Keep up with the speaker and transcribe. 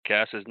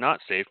podcast is not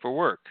safe for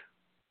work.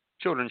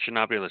 Children should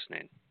not be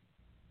listening.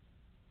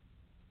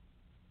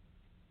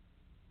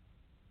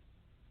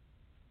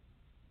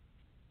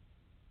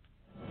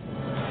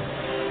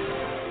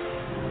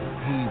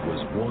 He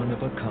was one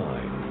of a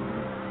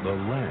kind, the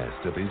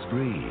last of his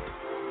breed,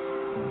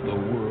 the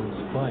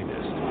world's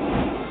finest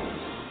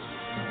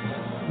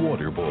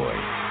water boy.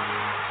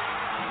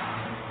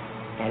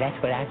 Now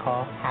that's what I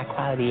call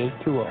high-quality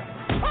H2O.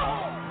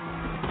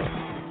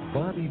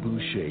 Bobby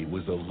Boucher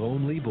was a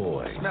lonely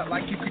boy. Smelled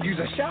like you could use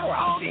a shower,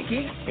 I'm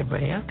thinking.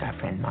 Everybody else got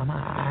friends, Mama.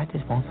 I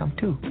just want some,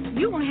 too.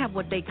 You don't have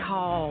what they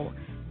call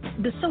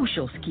the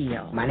social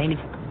skill. My name is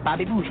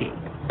Bobby Boucher.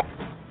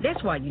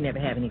 That's why you never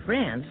have any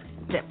friends,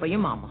 except for your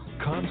mama.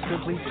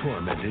 Constantly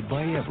tormented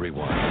by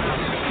everyone.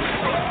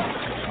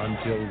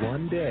 Until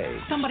one day...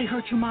 Somebody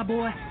hurt you, my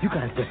boy? You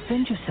gotta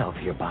defend yourself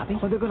here, Bobby,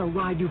 or they're gonna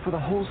ride you for the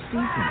whole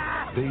season.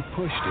 They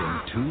pushed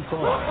him too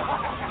far.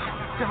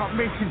 Stop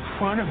making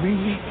fun of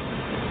me.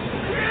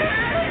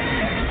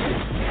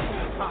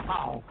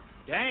 Oh,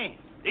 dang.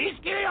 He's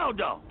killed,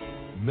 though.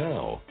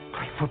 Now...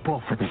 Play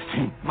football for this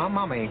team. My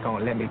mama ain't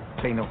gonna let me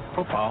play no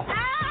football.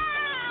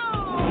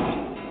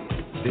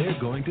 They're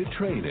going to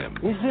trade him.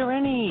 Is there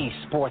any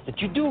sport that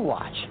you do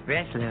watch?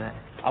 Wrestling.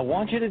 I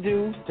want you to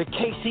do to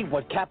Casey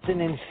what Captain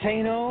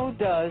Insano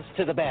does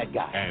to the bad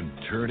guy. And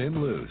turn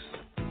him loose.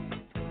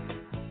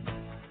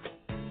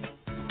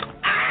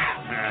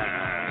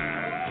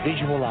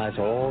 Visualize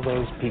all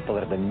those people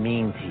that have been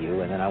mean to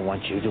you, and then I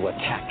want you to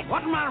attack.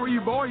 What's the matter with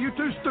you, boy? You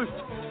too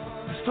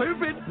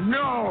stupid?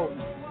 No.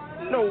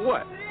 No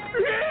what?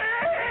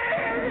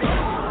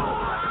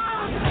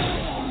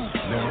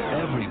 Now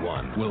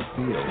everyone will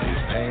feel his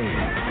pain.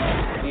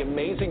 The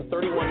amazing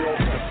 31-year-old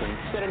Texan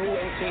set a new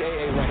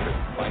NCAA record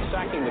by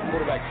sacking the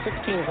quarterback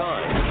 16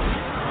 times.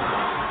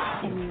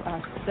 And you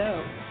are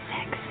so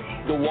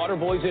sexy. The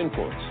Waterboy's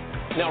influence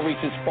now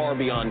reaches far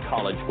beyond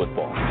college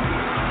football.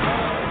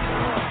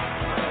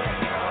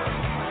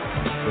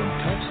 From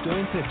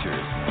Touchstone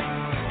Pictures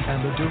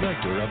and the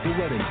director of The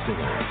Wedding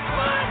Singer.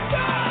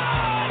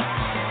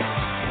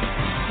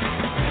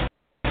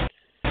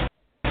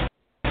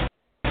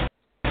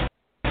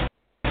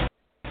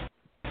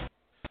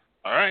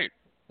 All right.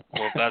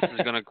 Well, if that's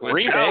just gonna glitch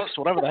Remix, out,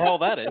 whatever the hell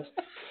that is.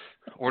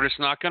 we're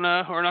not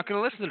gonna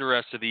listen to the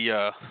rest of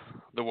the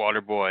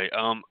Water Boy.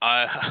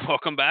 I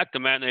welcome back to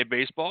Matinee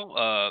Baseball,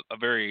 a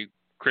very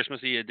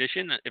Christmassy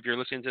edition. If you're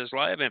listening to this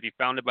live, and if you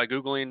found it by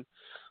googling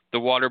the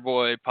Water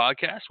Boy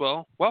podcast,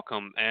 well,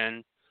 welcome,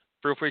 and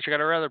feel free to check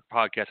out our other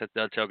podcasts at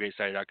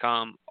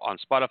thetailgatesite.com, on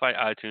Spotify,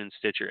 iTunes,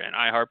 Stitcher, and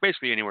iHeart,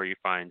 basically anywhere you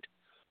find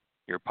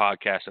your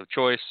podcast of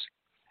choice.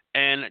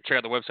 And check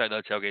out the website,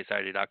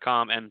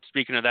 thetailgatesite.com. And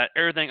speaking of that,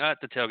 everything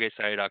at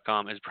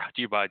thetailgatesite.com is brought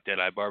to you by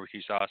Deadeye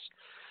Barbecue Sauce.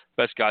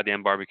 Best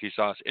goddamn barbecue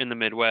sauce in the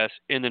Midwest,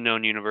 in the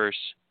known universe.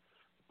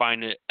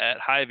 Find it at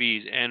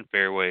Hy-Vees and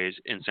Fairways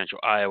in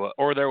central Iowa,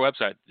 or their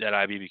website,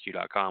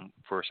 deadeyebbq.com,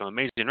 for some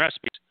amazing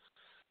recipes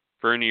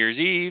for New Year's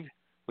Eve,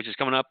 which is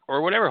coming up,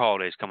 or whatever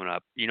holiday's coming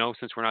up. You know,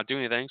 since we're not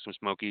doing anything, some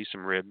smokies,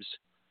 some ribs.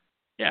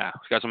 Yeah,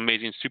 we've got some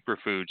amazing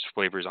superfoods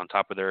flavors on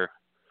top of their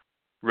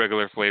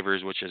regular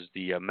flavors, which is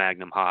the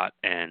Magnum Hot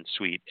and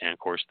Sweet, and of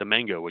course the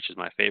Mango, which is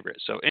my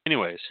favorite. So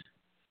anyways,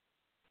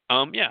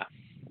 yeah,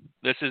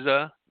 this is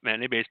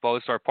Matinee Baseball.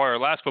 This is our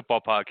last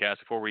football podcast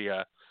before we,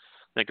 I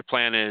think the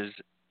plan is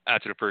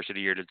after the first of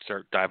the year to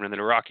start diving into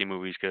the Rocky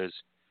movies, because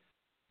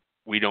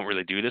we don't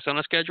really do this on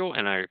a schedule,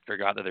 and I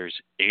forgot that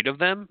there's 8 of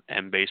them,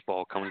 and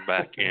baseball comes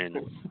back in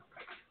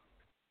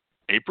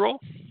April.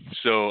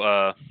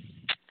 So,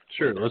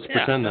 sure, let's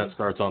pretend that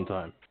starts on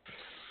time.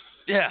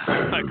 Yeah,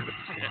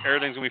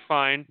 everything's going to be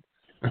fine.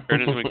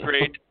 Everything's going to be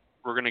great.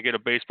 We're going to get a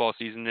baseball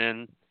season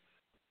in.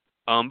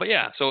 But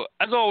yeah, so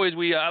as always,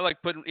 I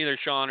like putting either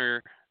Sean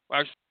or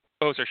our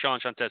hosts are Sean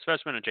Shantez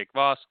Fessman and Jake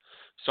Voss.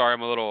 Sorry,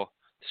 I'm a little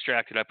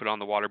distracted. I put on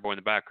the Water Boy in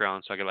the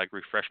background so I could like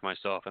refresh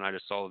myself, and I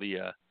just saw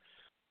the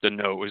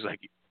note was like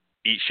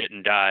 "eat shit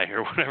and die"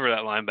 or whatever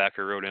that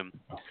linebacker wrote him,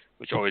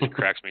 which always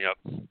cracks me up.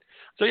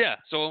 So yeah,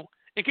 so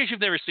in case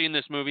you've never seen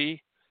this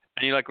movie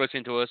and you like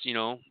listening to us, you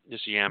know,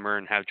 just yammer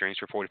and have drinks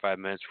for 45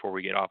 minutes before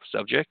we get off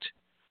subject,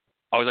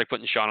 I always like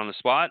putting Sean on the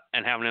spot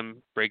and having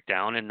him break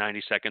down in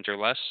 90 seconds or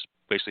less,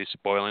 basically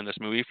spoiling this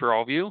movie for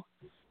all of you,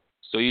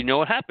 so you know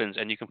what happens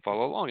and you can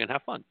follow along and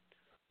have fun.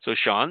 So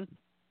Sean,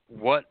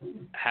 what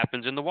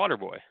happens in The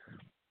Waterboy?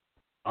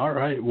 All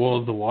right.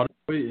 Well, The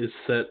Waterboy is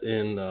set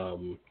in,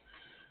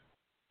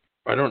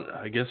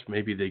 I guess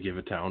maybe they give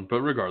a town,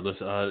 but regardless,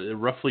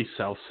 roughly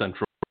south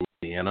central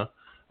Louisiana.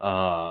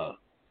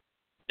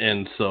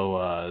 And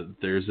so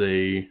there's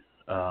a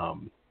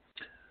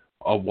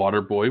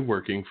water boy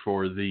working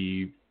for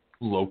the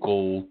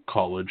local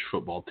college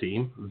football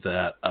team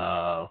that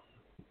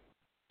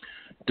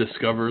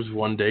discovers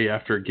one day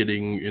after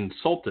getting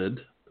insulted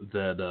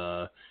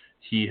that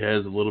he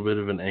has a little bit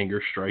of an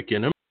anger strike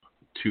in him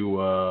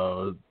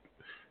to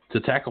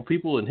tackle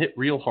people and hit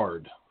real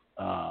hard.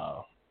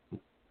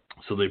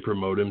 So they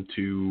promote him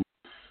to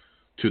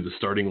to the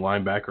starting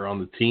linebacker on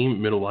the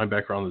team, middle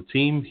linebacker on the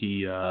team.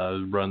 He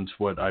runs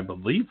what I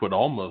believe would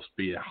almost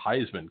be a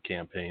Heisman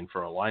campaign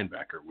for a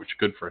linebacker, which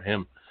good for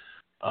him.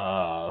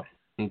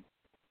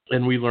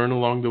 And we learn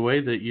along the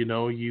way that, you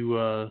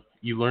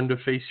learn to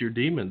face your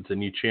demons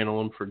and you channel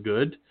them for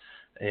good.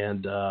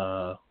 And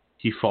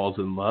he falls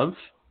in love.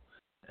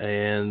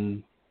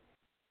 And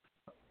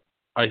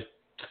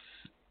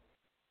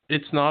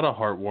it's not a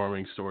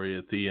heartwarming story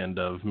at the end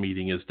of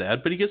meeting his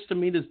dad, but he gets to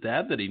meet his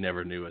dad that he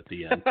never knew at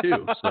the end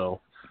too. So,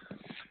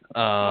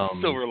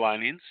 silver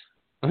linings.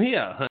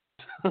 Yeah.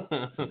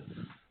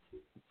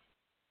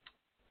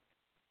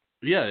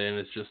 Yeah, and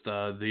it's just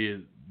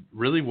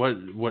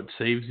what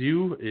saves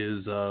you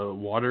is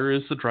water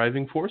is the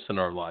driving force in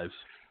our lives,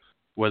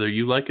 whether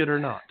you like it or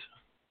not.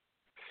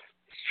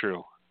 It's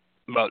true.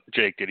 About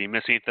Jake, did he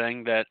miss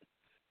anything that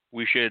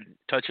we should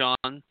touch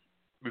on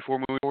before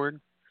moving forward?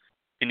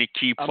 Any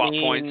key plot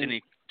points,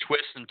 any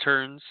twists and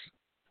turns?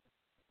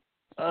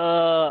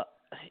 You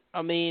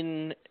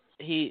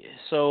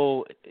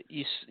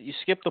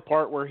skipped the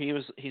part where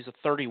he's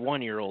a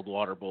 31-year-old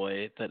water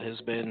boy that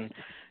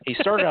he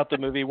started out the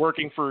movie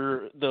working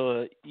for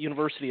the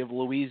University of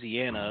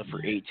Louisiana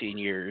for 18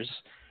 years,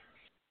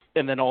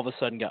 and then all of a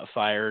sudden got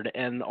fired.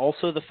 And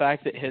also the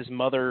fact that his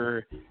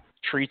mother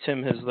treats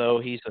him as though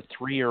he's a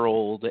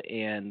 3-year-old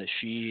and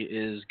she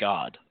is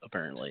God,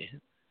 apparently.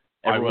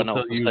 Everyone I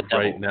will tell you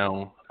right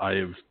now, I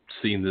have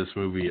seen this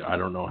movie I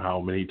don't know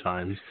how many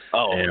times,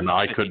 and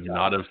I could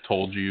not have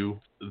told you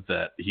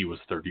that he was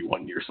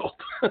 31 years old.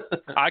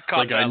 I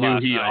caught that I knew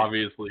last he night.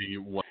 Obviously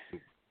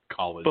wasn't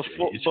college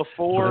age.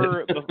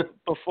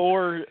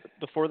 Before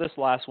this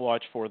last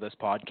watch for this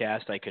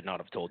podcast, I could not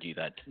have told you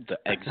that the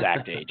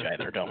exact age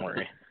either. Don't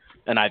worry,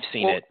 and I've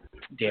seen it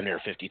damn near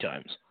 50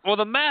 times. Well,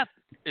 the math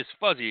is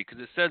fuzzy because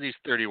it says he's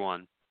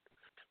 31,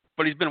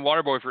 but he's been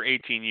Waterboy for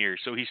 18 years.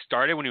 So he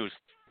started when he was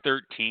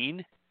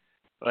 13.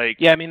 Like,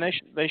 yeah, I mean they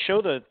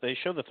show the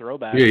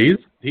throwback. Yeah,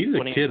 he's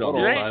a kid on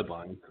the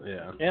sideline.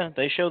 Yeah,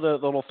 they show the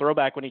little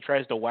throwback when he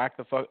tries to whack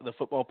the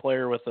football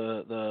player with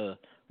the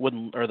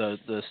wooden or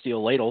the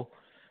steel ladle,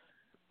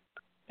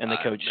 and the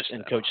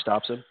coach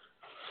stops him.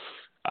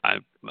 I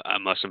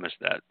must have missed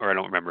that, or I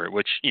don't remember it.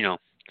 Which, not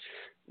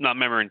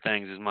remembering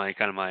things is my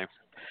thing.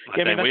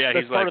 Yeah, I mean,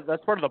 But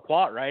that's part of the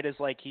plot, right? Is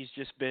like he's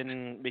just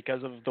been,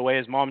 because of the way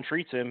his mom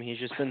treats him, he's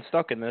just been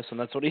stuck in this, and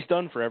that's what he's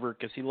done forever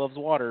because he loves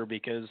water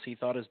because he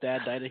thought his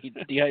dad died of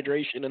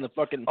dehydration in the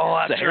fucking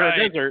Sahara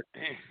Desert.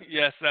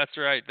 Yes, that's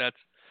right. That's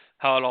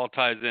how it all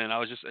ties in.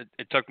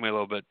 It took me a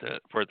little bit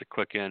for it to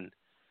click in.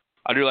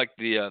 I do like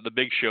the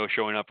Big Show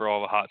showing up for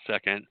all of a hot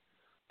second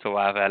to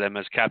laugh at him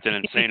as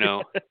Captain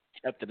Insano.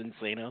 Captain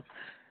Insano.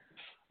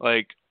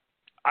 Like,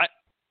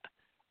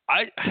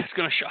 it's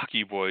going to shock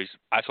you boys.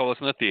 I saw this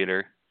in the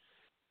theater,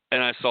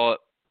 and I saw it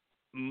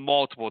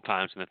multiple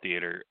times in the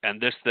theater, and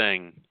this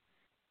thing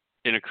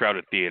in a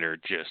crowded theater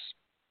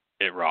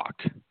it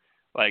rocked.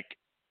 Like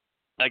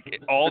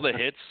all the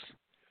hits,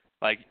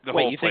 like the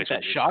whole place. Wait, you think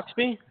that shocked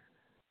me?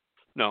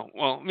 No.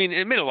 Well, I mean,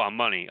 it made a lot of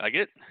money. Like,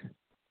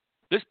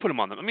 this put him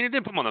on it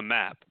didn't put him on the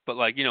map, but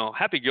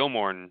Happy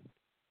Gilmore and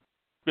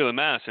Billy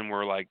Madison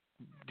were like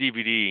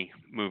DVD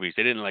movies.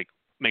 They didn't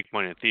make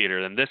money in the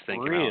theater. Then this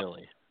thing came out.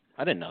 Really?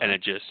 I didn't know. And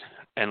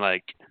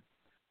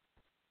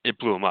it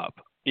blew him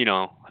up.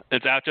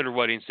 It's after The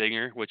Wedding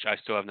Singer, which I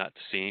still have not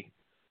to see.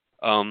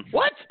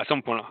 What? At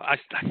some point,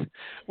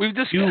 we've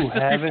discussed You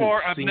this haven't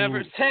before. I've seen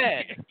never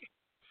Ted.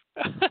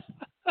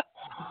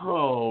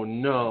 Oh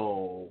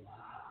no!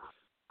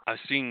 I've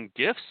seen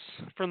gifts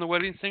from The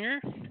Wedding Singer.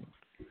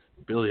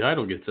 Billy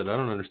Idol gets it. I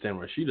don't understand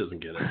why she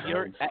doesn't get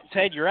it.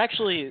 Ted, you're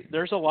actually,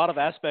 there's a lot of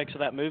aspects of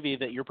that movie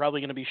that you're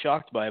probably going to be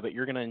shocked by, but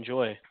you're going to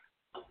enjoy.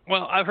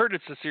 Well, I've heard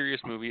it's a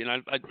serious movie, and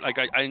I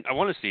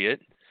want to see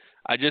it.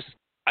 I see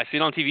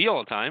it on TV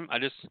all the time.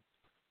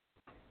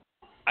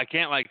 I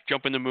can't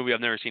jump in the movie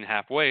I've never seen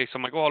halfway. So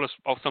I'm like, well,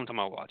 sometime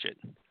I'll watch it.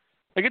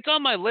 It's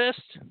on my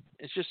list.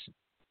 It's just,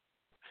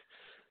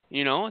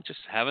 just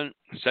haven't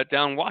sat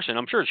down and watched it.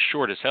 I'm sure it's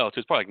short as hell.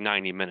 It's probably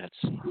 90 minutes.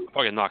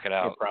 Probably can knock it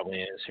out. It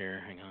probably is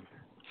here. Hang on.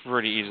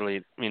 Pretty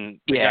easily. I mean,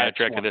 it's this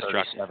track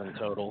 137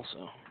 total.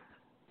 So.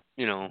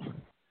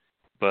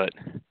 But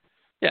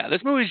yeah,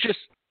 this movie's just.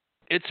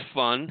 It's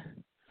fun.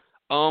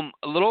 A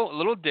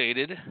little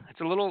dated. It's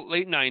a little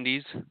late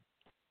 90s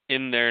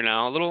in there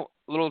now. A little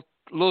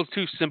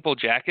too simple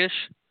Jackish,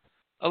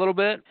 a little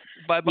bit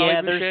by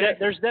Bobby Boucher.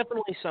 There's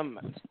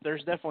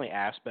definitely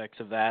aspects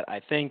of that.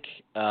 I think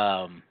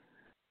for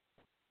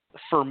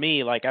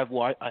me, I've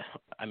watched. I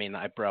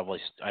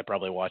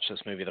probably watched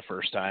this movie the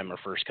first time or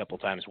first couple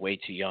times way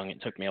too young.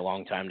 It took me a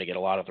long time to get a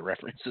lot of the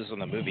references in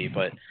the movie,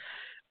 but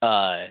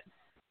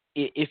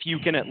if you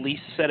can at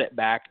least set it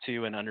back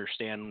to and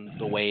understand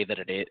the way that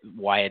it is,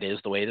 why it is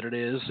the way that it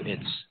is,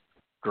 it's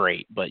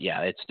great. But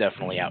yeah, it's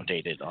definitely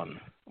outdated on.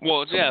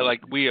 Well, yeah,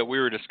 we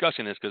were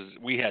discussing this because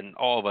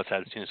all of us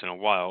hadn't seen this in a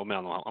while. I mean,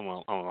 I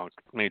don't know,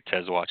 maybe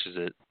Tez watches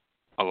it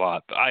a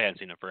lot, but I hadn't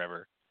seen it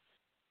forever.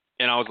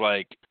 And I was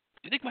like, do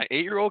you think my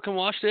 8-year-old can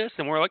watch this?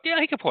 And we're like,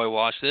 yeah, he could probably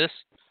watch this.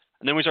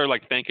 And then we started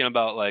thinking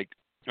about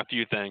a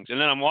few things, and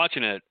then I'm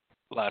watching it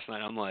last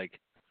night. I'm like,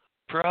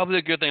 probably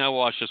a good thing I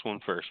watched this one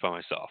first by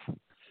myself.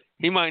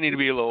 He might need to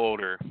be a little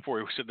older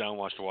before he sit down and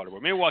watch The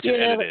Waterboy. Maybe watch it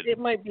edited. It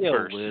might be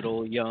first. a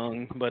little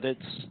young, but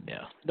it's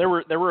There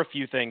were a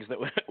few things that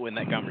when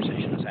that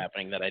conversation was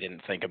happening that I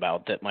didn't think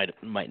about that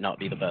might not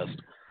be the best.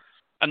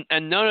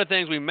 And none of the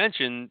things we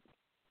mentioned,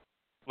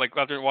 like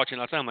after watching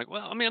last time, I'm like,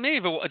 well, I mean, maybe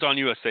if it's on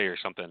USA or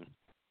something,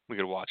 we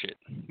could watch it.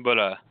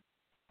 But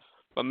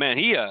man,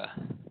 he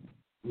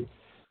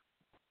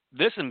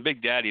this and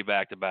Big Daddy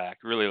back to back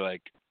really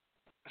like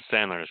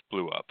Sandler just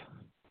blew up,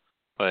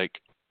 like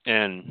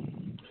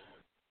and.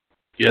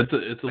 Yeah,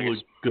 it's a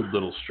good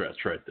little stretch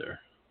right there.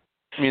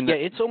 I mean,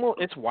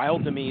 it's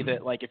wild to me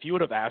that like if you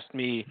would have asked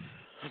me,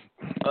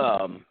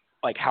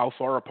 like how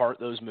far apart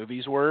those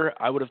movies were,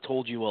 I would have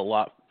told you a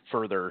lot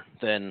further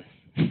than,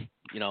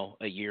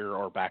 a year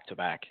or back to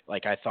back.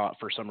 Like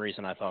for some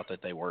reason I thought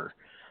that they were.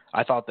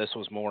 I thought this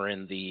was more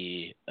in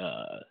the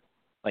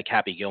like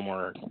Happy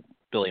Gilmore,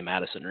 Billy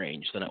Madison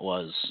range than it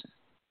was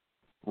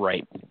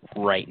right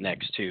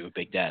next to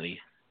Big Daddy.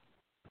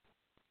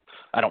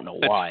 I don't know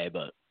why,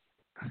 but.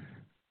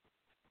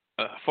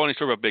 A funny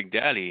story about Big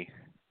Daddy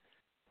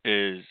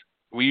is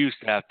we used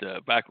to have to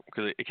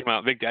because it came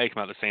out. Big Daddy came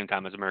out at the same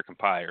time as American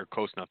Pie, or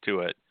close enough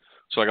to it.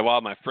 So like a lot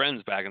of my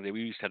friends back in the day,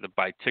 we used to have to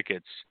buy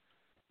tickets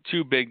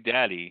to Big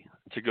Daddy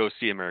to go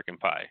see American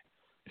Pie.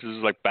 This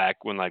was like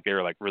back when like they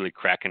were like really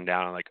cracking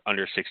down on like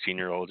under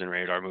 16-year-olds in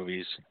rated R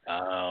movies.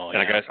 Oh,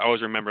 and I guess I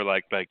always remember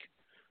like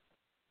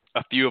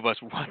a few of us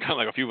went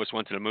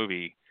to the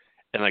movie,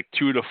 and like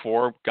 2 to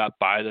 4 got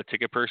by the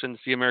ticket person to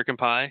see American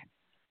Pie.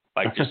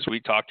 Like just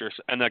sweet talked her,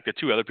 and like the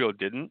 2 other people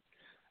didn't,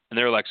 and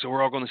they were like, "So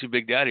we're all going to see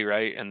Big Daddy,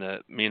 right?" And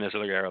me and this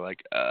other guy were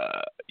like,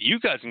 "You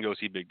guys can go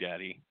see Big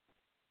Daddy.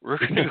 We're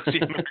going to go see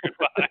American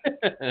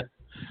Pie.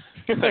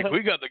 Like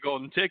we got the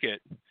golden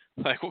ticket.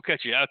 Like we'll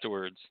catch you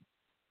afterwards."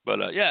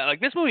 But yeah, like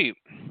this movie's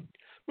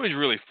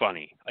really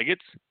funny. Like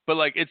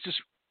it's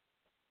just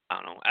I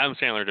don't know. Adam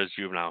Sandler does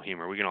juvenile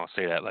humor. We can all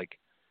say that. Like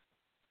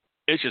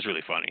it's just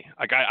really funny.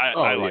 Like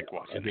I like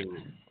watching it.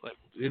 Like,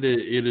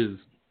 it is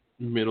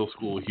middle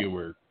school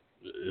humor.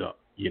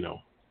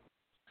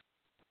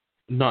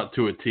 Not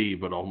to a T,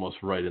 but almost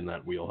right in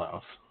that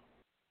wheelhouse.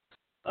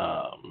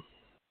 I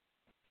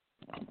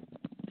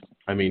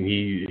mean,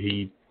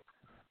 he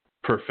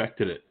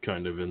perfected it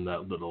kind of in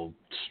that little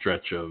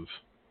stretch of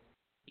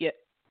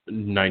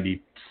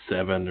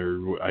 97,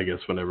 or I guess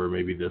whenever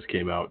maybe this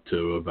came out,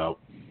 to about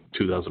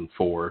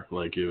 2004.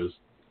 Like it was.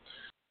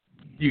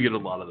 You get a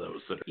lot of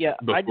those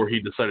before he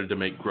decided to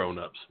make Grown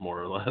Ups,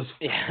 more or less.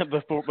 Yeah,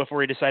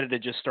 before he decided to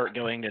just start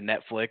going to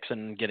Netflix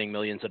and getting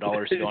millions of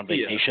dollars to go on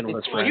vacation with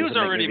his friends. Well, he was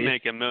already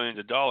making millions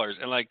of dollars,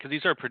 and like because he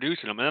started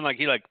producing them, and then like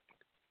he got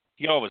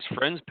all his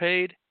friends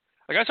paid.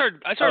 Like I started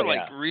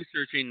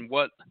researching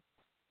what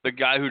the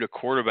guy who the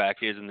quarterback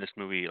is in this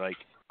movie. Like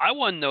I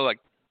want to know like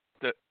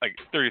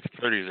 30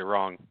 is a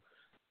wrong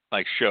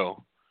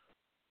show.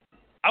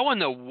 I want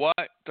to know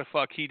what the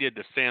fuck he did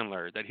to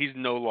Sandler that he's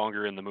no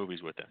longer in the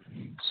movies with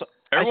him. So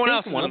everyone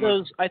else one of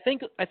those. I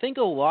think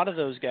a lot of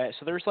those guys.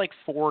 So there's like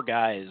 4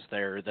 guys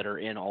there that are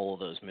in all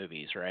of those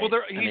movies, right?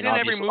 Well, he's in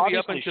every movie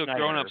up until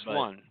Grown Ups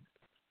 1.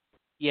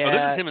 Yeah,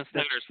 this is him and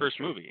Snyder's first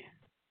movie.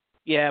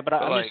 Yeah, but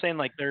I'm just saying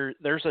like there's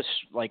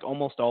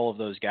almost all of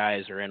those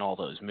guys are in all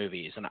those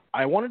movies, and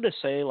I wanted to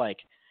say like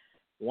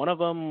one of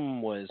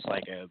them was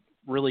like a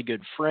really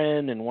good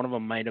friend, and one of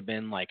them might have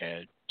been like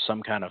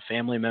some kind of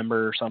family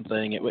member or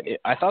something.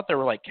 I thought they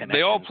were like connected.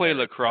 They all play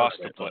lacrosse.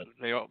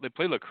 They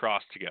play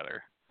lacrosse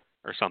together,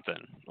 or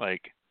something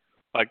like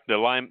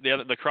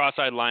the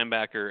cross-eyed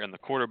linebacker and the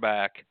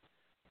quarterback,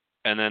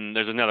 and then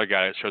there's another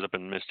guy that shows up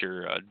in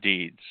Mr.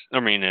 Deeds. I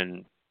mean,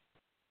 in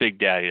Big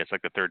Daddy, that's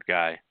like the third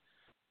guy.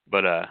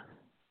 But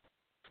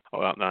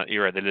no,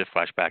 you're right. They did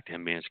flash back to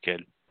him being his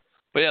kid.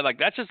 But yeah, like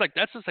that's just like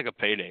a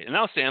payday. And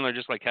now Sandler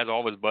just like has all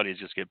of his buddies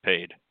just get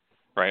paid.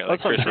 Right,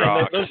 like Chris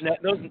Rock.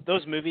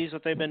 Those movies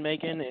that they've been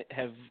making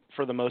have,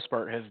 for the most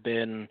part, have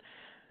been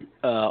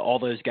all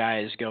those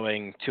guys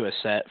going to a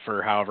set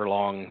for however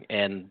long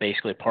and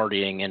basically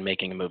partying and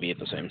making a movie at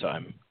the same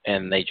time,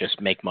 and they just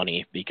make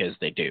money because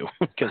they do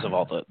because of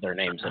all their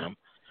names in them.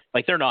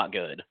 Like they're not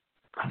good.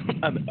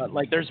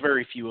 Like there's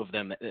very few of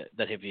them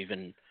that have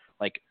even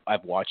like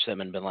I've watched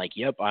them and been like,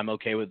 yep, I'm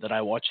okay with that.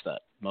 I watched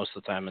that. Most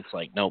of the time, it's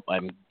like, nope, I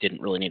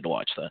didn't really need to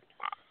watch that.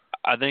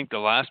 I think the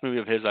last movie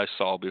of his I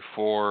saw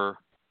before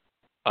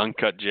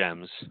Uncut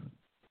Gems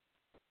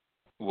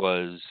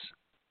was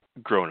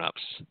Grown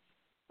Ups.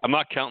 I'm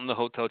not counting the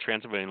Hotel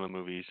Transylvania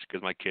movies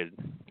because my kid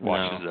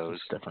watches those.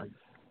 Different.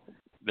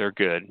 They're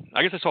good.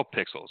 I guess I saw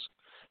Pixels.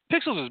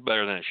 Pixels is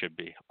better than it should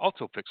be. I'll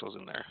throw Pixels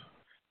in there.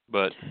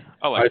 But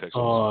I like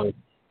Pixels.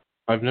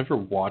 I've never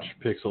watched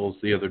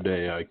Pixels. The other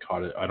day I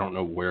caught it. I don't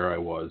know where I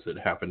was. It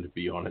happened to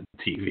be on a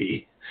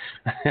TV.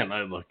 And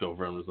I looked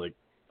over and was like,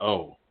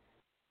 oh.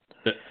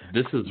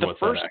 This is what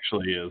that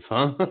actually is,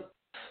 huh?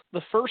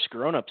 The first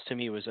Grown Ups to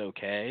me was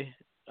okay.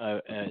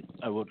 I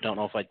don't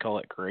know if I'd call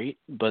it great,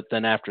 but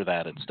then after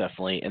that, it's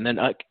definitely. And then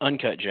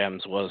Uncut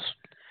Gems was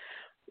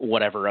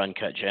whatever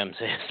Uncut Gems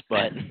is,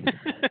 but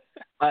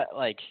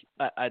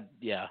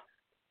yeah,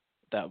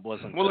 that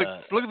wasn't. Well,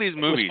 look at these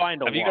movies. It was fine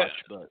to Have you watch,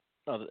 guys,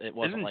 but it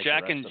wasn't isn't like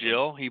Jack the and rest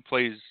Jill? He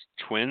plays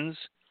twins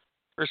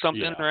or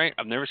something, Yeah. right?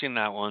 I've never seen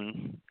that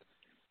one.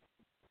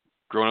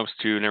 Grown Ups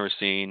 2, never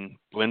seen.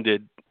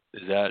 Blended,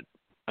 is that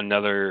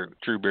another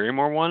Drew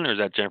Barrymore one, or is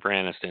that Jennifer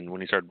Aniston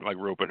when he started like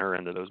roping her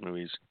into those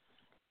movies?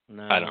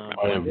 No, I don't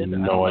remember. I have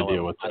no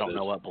idea what that is. I don't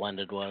know what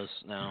Blended was.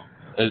 No.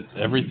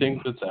 Everything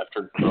that's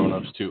after Grown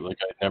Ups too. Like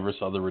I never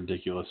saw The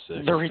Ridiculous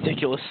Six. The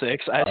Ridiculous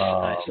Six. I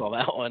saw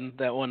that one.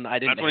 That one I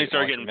didn't. That's when he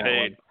started getting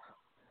paid.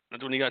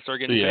 That's when he got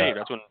started getting paid.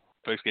 That's when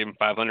folks gave him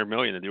 $500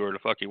 million to do whatever the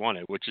fuck he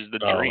wanted, which is the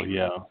dream. Oh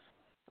yeah.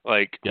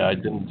 Like. Yeah, I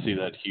didn't see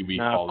that Hubie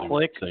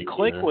Hollywood thing.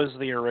 Click either. was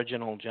the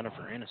original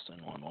Jennifer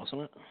Aniston one,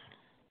 wasn't it?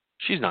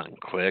 She's not in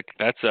Click.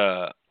 That's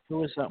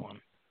Who is that one?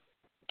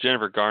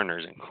 Jennifer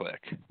Garner's in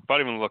Click. Without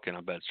even looking,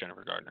 I bet it's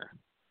Jennifer Garner.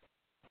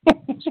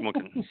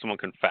 someone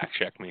can fact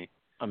check me.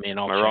 I mean,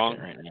 I'll Am I check wrong?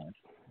 it right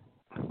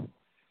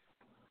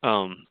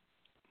now.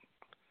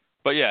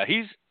 But yeah,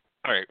 he's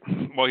all right.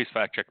 While he's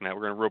fact checking that,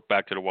 we're gonna rope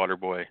back to the water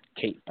boy.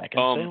 Kate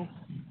Beckinsale.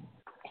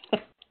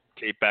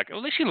 Kate Beckinsale.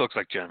 At least she looks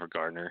like Jennifer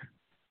Garner.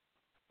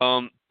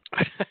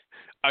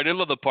 I did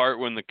love the part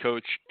when the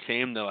coach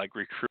came to like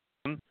recruit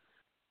him,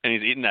 and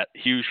he's eating that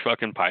huge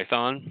fucking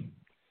python,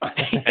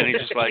 and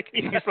he's like,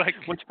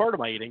 which part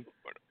am I eating?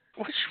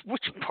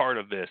 Which part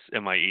of this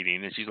am I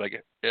eating? And she's like,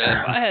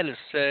 if I had to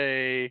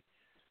say,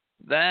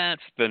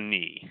 that's the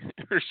knee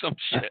or some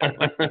shit.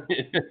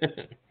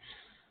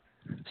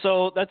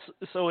 So as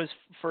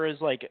far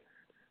as like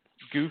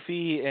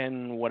goofy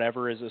and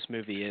whatever as this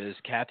movie is,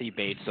 Kathy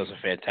Bates does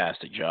a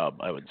fantastic job,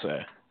 I would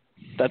say.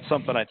 That's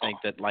something I think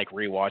that like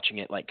rewatching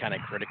it like kind of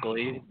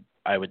critically,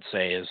 I would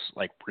say is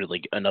like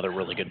really another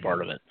really good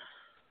part of it.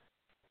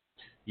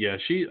 Yeah,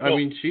 she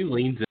leans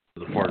into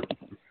the part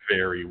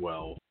very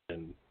well,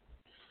 and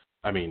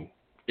I mean,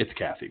 it's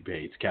Kathy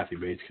Bates. Kathy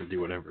Bates can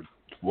do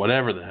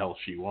whatever the hell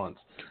she wants.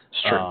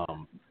 It's true.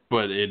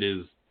 But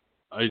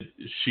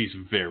she's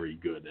very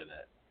good in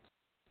it.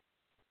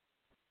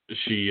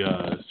 She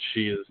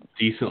is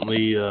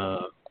decently.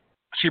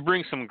 She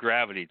brings some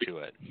gravity to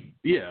it.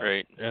 Yeah,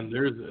 right. And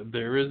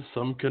there is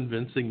some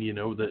convincing,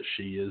 that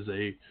she is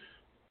a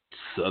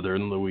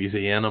Southern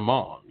Louisiana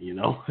mom,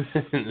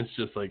 and it's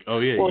just like, oh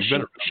yeah, you've been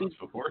around this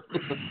before.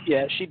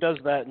 Yeah, she does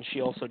that, and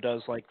she also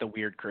does like the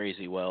weird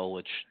crazy well,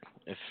 which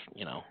if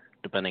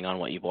depending on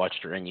what you've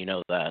watched her in,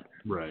 that.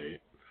 Right.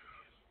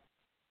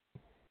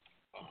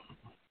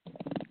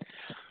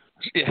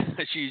 Yeah,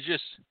 she's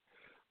just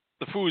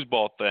the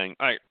foosball thing.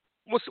 All right,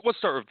 let's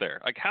start with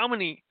there. Like, how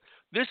many?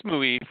 This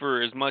movie,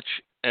 for as much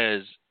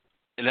as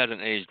it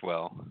hasn't aged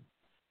well,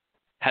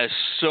 has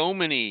so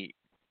many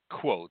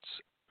quotes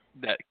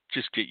that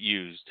just get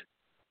used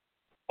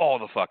all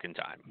the fucking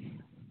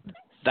time.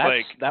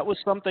 That was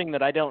something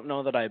that I don't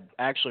know that I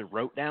actually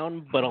wrote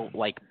down, but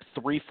like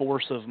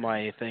 3/4 of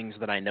my things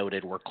that I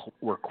noted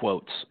were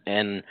quotes,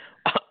 and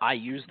I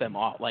use them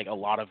like a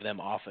lot of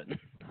them often.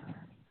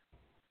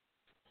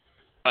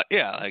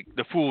 Yeah, like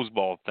the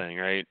foosball thing,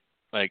 right?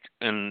 Like,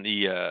 and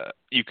the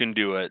you can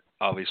do it,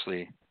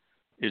 obviously,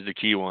 is the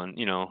key one,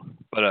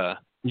 But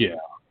yeah,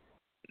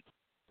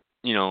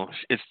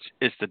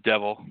 it's the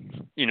devil,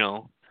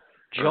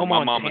 Joe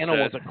Montana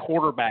was a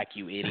quarterback,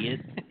 you idiot.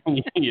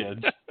 Yeah,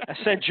 I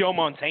said Joe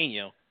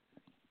Montana.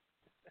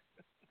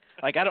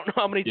 Like, I don't know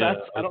how many times.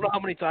 Yeah. I don't know how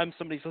many times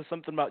somebody says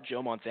something about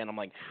Joe Montana. I'm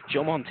like,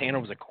 Joe Montana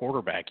was a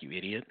quarterback, you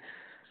idiot.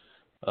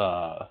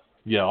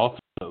 Yeah. Also,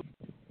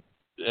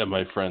 and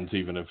my friends,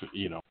 even if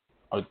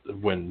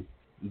when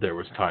there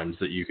was times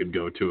that you could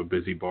go to a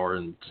busy bar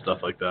and stuff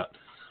like that,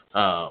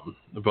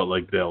 but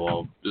like they'll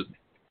all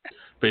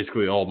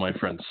basically all my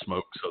friends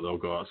smoke, so they'll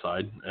go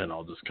outside and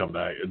I'll just come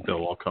back and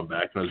they'll all come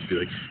back and I'll just be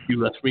like,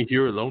 you left me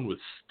here alone with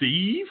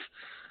Steve?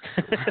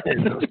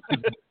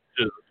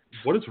 Just,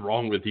 what is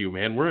wrong with you,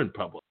 man? We're in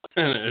public.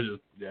 And it's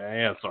just,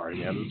 yeah, sorry,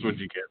 man. This is what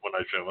you get when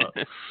I show up.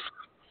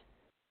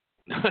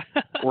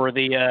 Or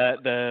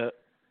the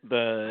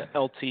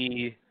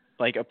LT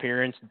like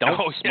appearance.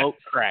 Don't smoke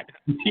crack.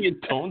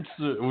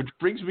 Which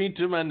brings me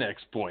to my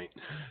next point.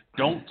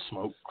 Don't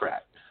smoke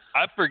crack.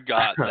 I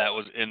forgot that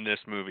was in this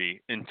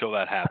movie until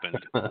that happened.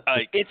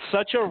 Like, it's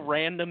such a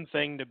random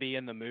thing to be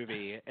in the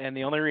movie, and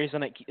the only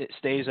reason it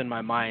stays in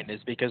my mind is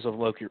because of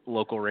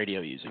local radio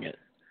using it.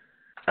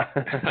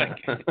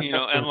 Like,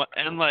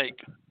 and like,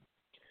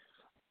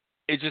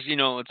 it's just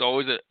it's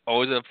always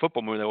a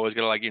football movie. They always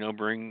gotta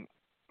bring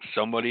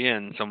somebody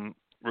in, some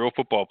real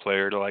football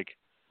player to like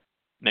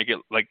make it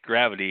like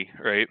Gravity,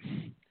 right?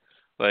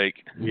 Like,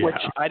 yeah. Which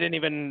I didn't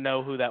even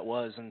know who that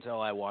was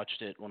until I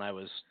watched it when I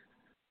was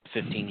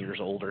 15 years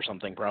old or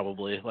something,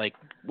 probably. Like,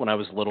 when I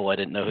was little, I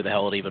didn't know who the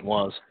hell it even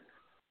was.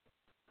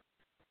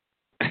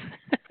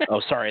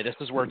 Oh, sorry. This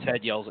is where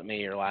Ted yells at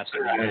me or laughs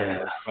at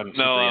me.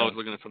 No, I was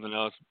looking at something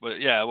else.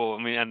 But, yeah, well,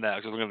 I mean, and that. I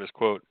was looking at this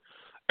quote.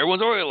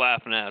 Everyone's already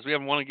laughing at us. We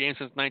haven't won a game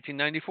since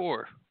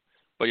 1994.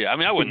 But, yeah, I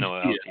mean, I wouldn't know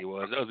what LT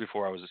was. That was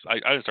before I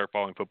didn't start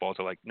following football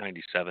until, like,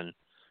 97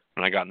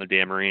 when I got in the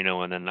Dan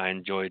Marino, and then I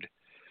enjoyed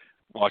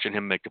watching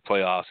him make the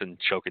playoffs and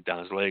choke it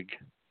down his leg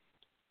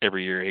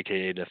every year,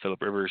 aka the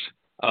Phillip Rivers.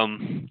 But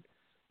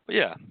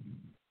yeah,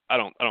 I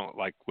don't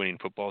like winning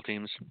football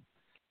teams.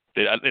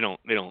 They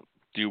don't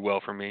do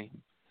well for me,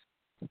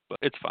 but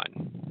it's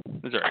fine.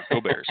 It's all right. Go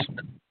Bears.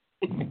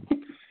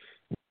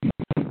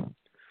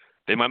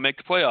 They might make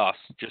the playoffs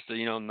just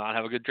to not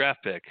have a good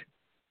draft pick.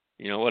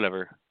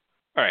 Whatever.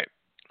 All right.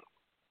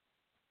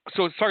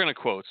 So it's talking to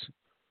quotes.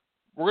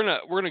 We're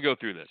gonna go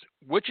through this.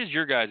 Which is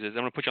your guys'? I'm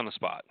gonna put you on the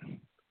spot. We'll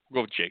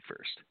go with Jake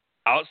first.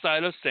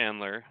 Outside of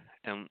Sandler,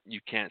 and you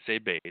can't say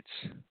Bates,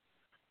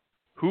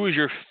 who is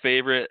your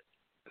favorite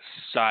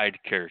side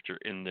character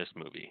in this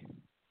movie?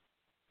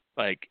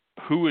 Like,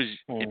 who is,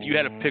 if you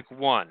had to pick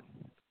one,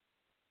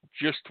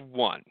 just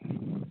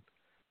one,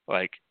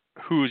 like,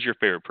 who is your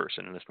favorite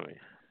person in this movie?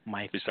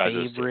 My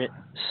favorite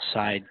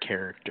side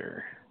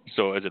character.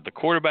 So is it the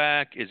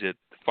quarterback? Is it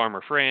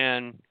Farmer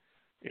Fran?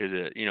 Is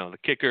it, the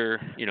kicker?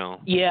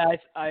 Yeah,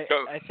 I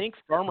think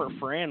Farmer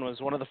Fran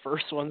was one of the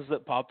first ones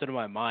that popped into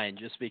my mind,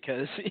 just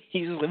because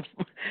he's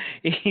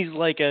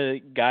like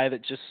a guy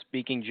that's just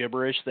speaking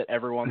gibberish that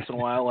every once in a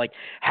while, like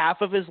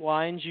half of his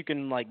lines you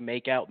can like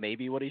make out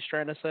maybe what he's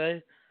trying to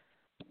say,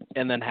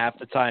 and then half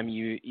the time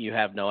you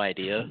have no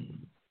idea.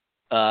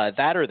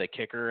 That or the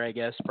kicker, I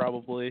guess,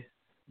 probably.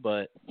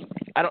 But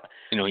I don't.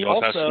 You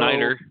also have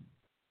Snyder.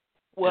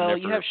 Well,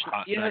 you have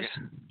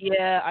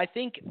yeah. I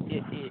think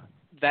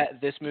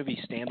that this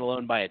movie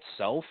standalone by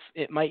itself,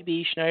 it might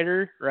be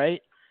Schneider, right?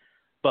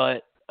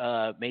 But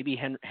maybe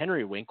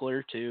Henry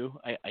Winkler too.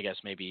 I guess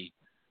maybe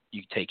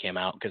you take him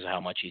out because of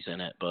how much he's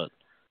in it, but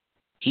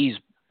he's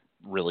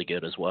really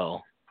good as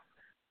well.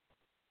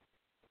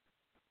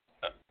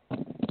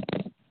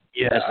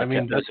 Yeah, as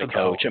a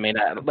coach. I mean,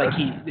 like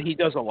he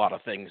does a lot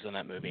of things in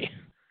that movie.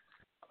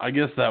 I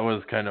guess that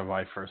was kind of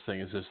my first thing.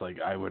 Is just like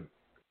I would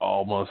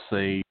almost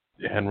say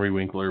Henry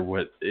Winkler,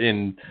 but it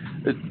is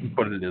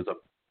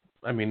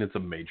it's a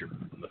major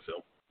in the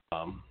film.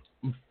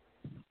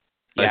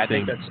 Yeah, I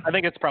think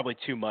it's probably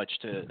too much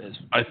to.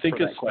 I think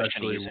for that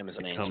especially him as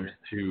when an it comes answer.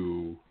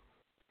 to,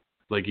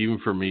 like, even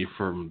for me,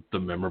 from the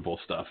memorable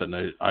stuff, and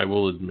I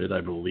will admit,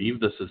 I believe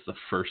this is the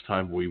first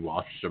time we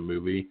watched a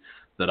movie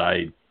that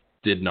I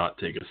did not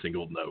take a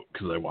single note,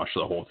 because I watched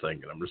the whole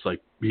thing and I'm just like,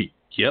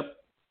 yep,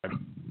 I've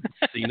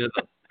seen it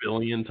a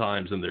billion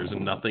times and there's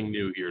nothing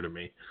new here to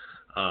me.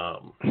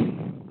 And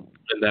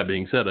that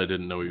being said, I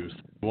didn't know he was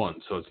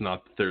one, so it's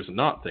not that there's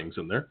not things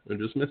in there. I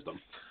just missed them.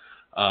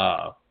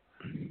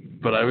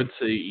 But I would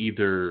say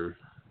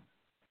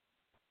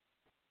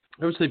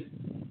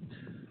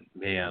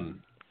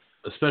man,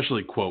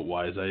 especially quote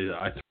wise,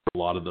 I throw a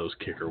lot of those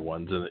kicker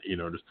ones, and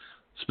just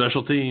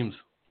special teams,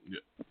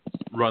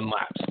 run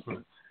laps.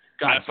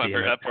 God,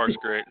 that part's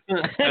great.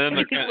 And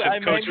then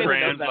Coach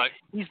Fran's like,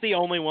 he's the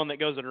only one that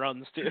goes and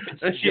runs too.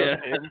 Yeah.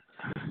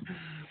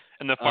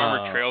 And the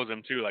farmer trails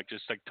him too, like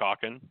just like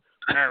talking.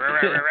 Just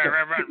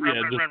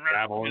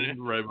traveling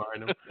right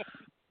behind him.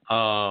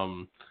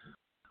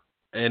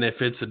 And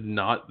if it's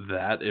not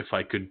that, if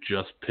I could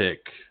just pick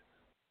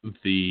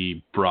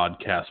the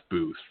broadcast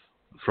booth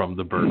from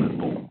the Bourbon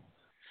Bowl.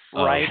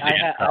 Right, I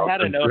had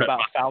a note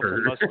about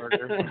Falcon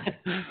Musburger.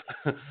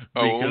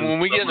 When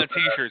we get in the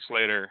T-shirts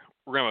later,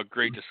 we're gonna have a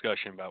great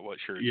discussion about what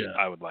shirts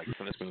I would like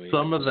from this movie.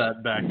 Some of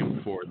that back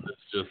and forth is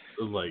just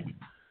like,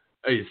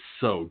 it's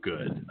so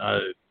good. I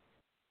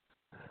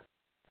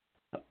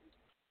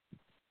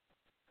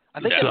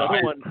think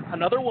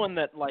another one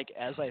that, like,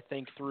 as I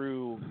think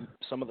through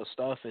some of the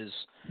stuff is,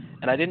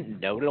 and I didn't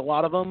note a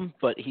lot of them,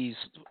 but he's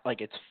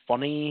like, it's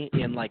funny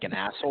in like an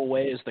asshole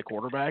way, is the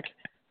quarterback.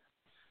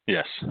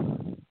 Yes.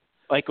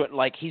 Like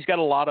he's got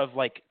a lot of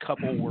like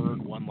couple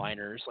word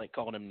one-liners, like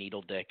calling him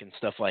needle dick and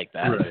stuff like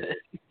that. Right.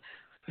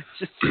 It's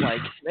just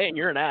like, man,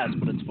 you're an ass,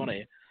 but it's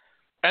funny.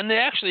 And they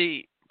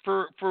actually,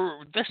 for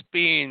this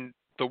being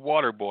The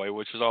Water Boy,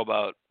 which is all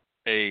about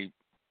a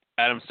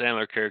Adam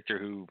Sandler character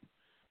who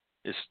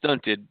is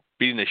stunted,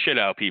 beating the shit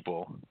out of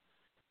people,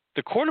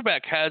 the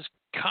quarterback has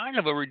kind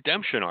of a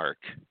redemption arc,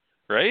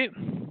 right?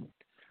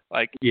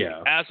 Like,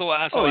 asshole.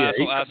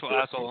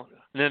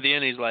 And then at the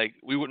end, he's like,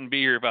 "We wouldn't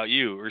be here without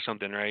you," or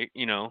something, right?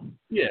 Yeah.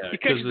 He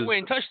catches the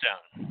winning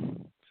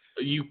touchdown.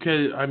 He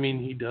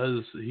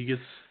does. He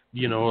gets,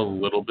 a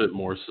little bit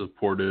more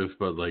supportive,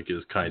 but like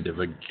is kind of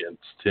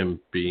against him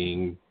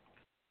being,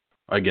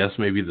 I guess,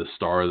 maybe the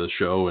star of the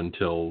show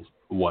until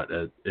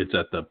it's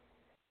at the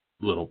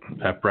little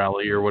pep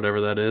rally or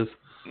whatever that is.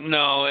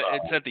 No,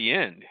 it's at the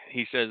end.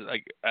 He says,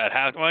 like, at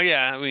half. Well,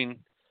 yeah, I mean,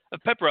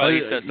 at pep rally,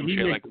 he says some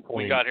shit like,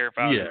 "We got here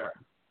without him."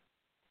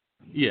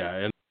 Yeah,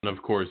 and of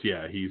course,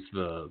 he's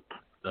the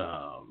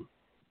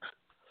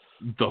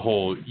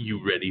whole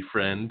 "you ready,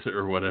 friend"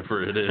 or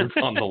whatever it is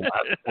on the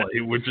last play,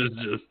 which is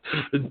just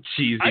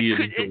cheesy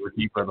and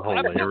dorky but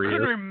hilarious. I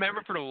couldn't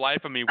remember for the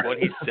life of me what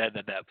he said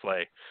at that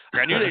play.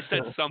 Like, I knew they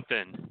said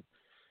something,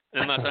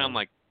 and last time I'm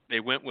like, they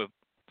went with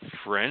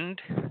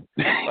friend.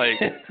 Like,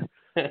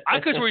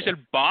 I could swear he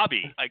said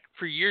Bobby. Like,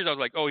 for years I was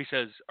like, oh, he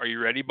says, "Are you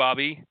ready,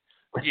 Bobby?"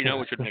 Which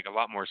would make a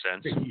lot more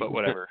sense, but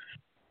whatever.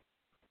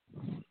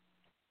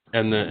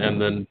 and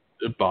then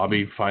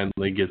Bobby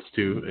finally gets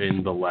to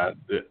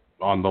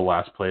on the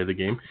last play of the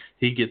game,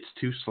 he gets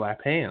to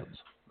slap hands,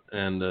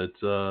 and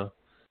it's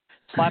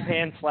Slap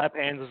hands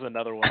is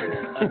another one.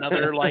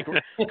 Another like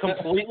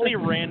completely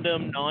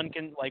random,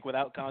 like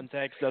without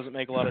context, doesn't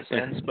make a lot of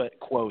sense, but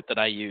quote that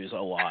I use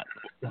a lot.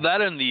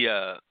 That and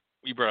the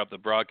you brought up the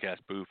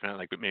broadcast booth, and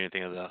like made me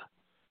think of the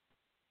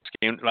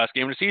last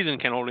game of the season.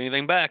 Can't hold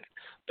anything back.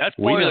 That's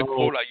probably the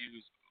quote I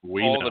use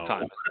all the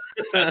time.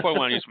 That's probably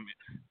one I use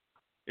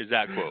is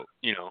that quote,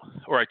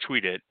 or I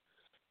tweet it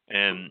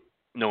and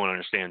no one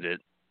understands it,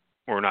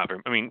 or not.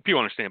 I mean, people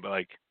understand, but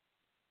like.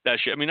 That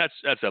shit. I mean,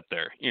 that's up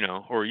there,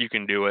 or you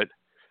can do it.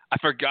 I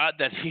forgot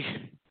that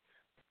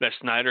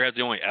Snyder has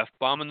the only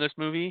F-bomb in this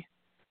movie.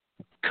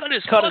 Cut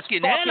his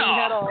fucking head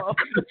off.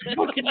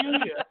 Fucking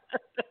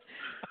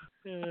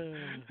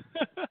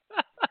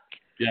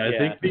Yeah, I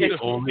think the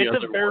only it's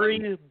other a very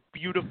one...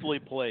 beautifully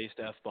placed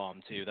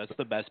F-bomb too. That's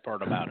the best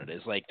part about it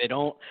is like they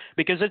don't,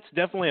 because it's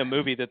definitely a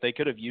movie that they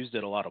could have used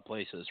it a lot of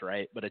places,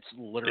 right? But it's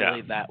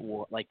literally that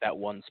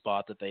one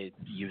spot that they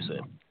use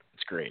it.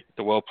 It's great.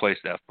 The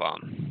well-placed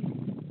F-bomb.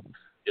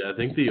 Yeah, I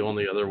think the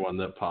only other one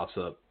that pops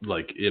up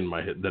like in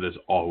my head that is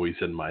always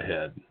in my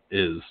head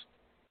is,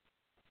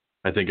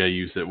 I think I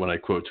used it when I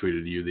quote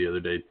tweeted you the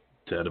other day,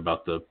 Ted,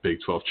 about the Big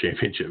 12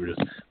 championship.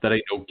 Just, that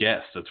ain't no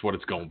guess. That's what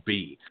it's gonna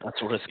be.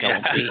 That's what it's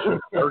gonna be.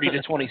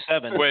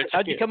 30-27.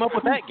 How'd you come up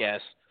with that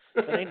guess?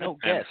 That ain't no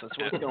guess. That's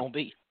what it's gonna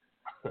be.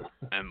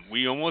 And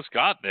we almost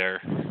got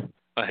there.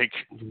 Like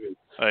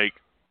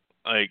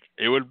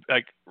it would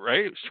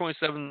right? It was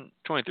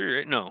 27-23,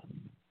 right? No.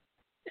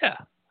 Yeah.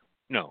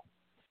 No.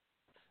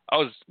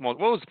 What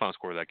was the final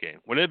score of that game?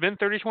 Would it have been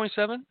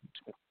 30-27?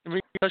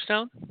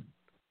 Touchdown?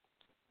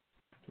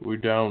 We're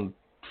down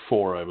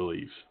 4, I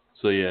believe.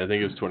 So, yeah, I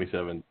think it was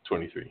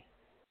 27-23.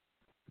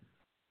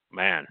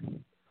 Man,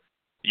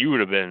 you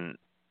would have been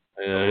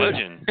a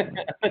legend.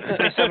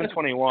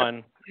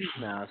 27-21.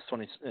 No, it's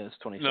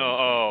 27.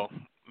 No,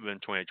 been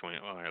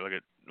 20-20. All right,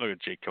 look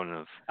at Jake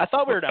Conan. I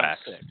thought we were down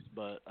 6,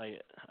 but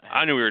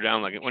I knew we were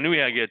down. Like when we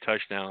had to get a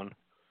touchdown.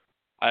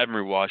 I haven't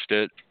rewatched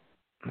it,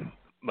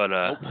 but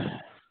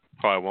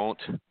probably won't.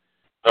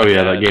 Oh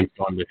yeah, that game's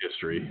gone to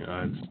history.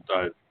 I'm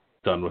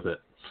done with it.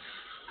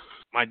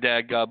 My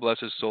dad, God bless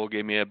his soul,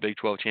 gave me a Big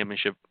 12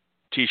 championship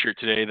T-shirt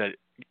today. That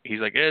he's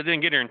like, it didn't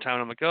get here in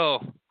time. I'm like, oh,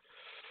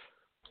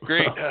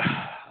 great.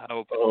 I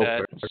will put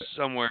that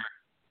somewhere.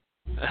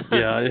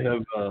 Yeah,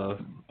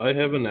 I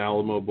have an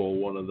Alamo Bowl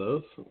one of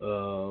those.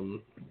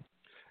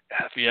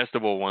 Fiesta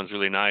Bowl one's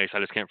really nice. I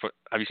just can't.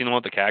 Have you seen the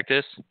one with the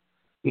cactus?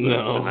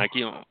 No. The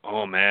Nike.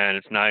 Oh man,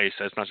 it's nice.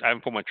 That's not. I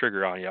haven't pulled my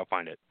trigger on it. I'll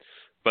find it.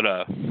 But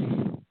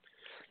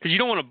because you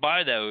don't want to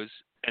buy those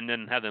and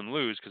then have them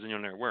lose because then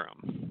you'll never wear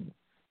them.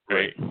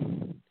 Right.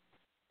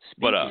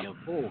 Speaking of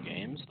bowl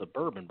games, the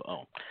Bourbon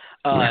Bowl.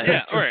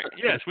 Yeah. All right.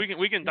 Yes, we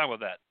can talk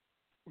about that.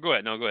 Go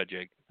ahead. No, go ahead,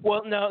 Jake.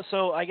 Well, no.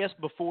 So I guess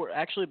before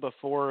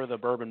the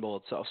Bourbon Bowl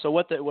itself. So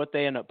what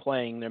they end up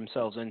playing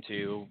themselves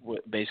into,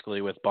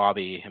 basically with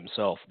Bobby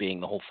himself being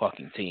the whole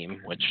fucking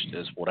team, which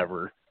is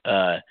whatever.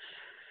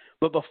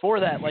 But before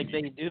that, like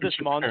they do this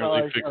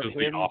montage of him.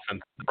 The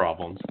offensive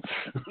problems.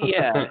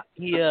 Yeah,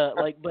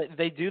 but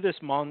they do this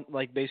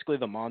basically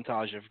the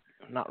montage of,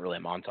 not really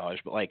a montage,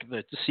 but like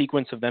the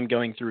sequence of them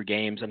going through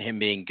games and him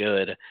being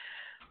good,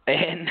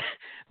 and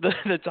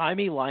the time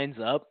he lines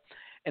up.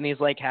 And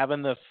he's like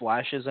having the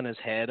flashes in his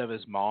head of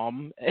his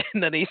mom,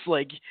 and then he's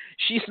like,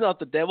 "She's not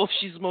the devil;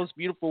 she's the most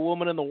beautiful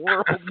woman in the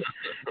world."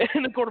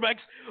 And the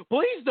quarterback's,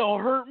 "Please don't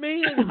hurt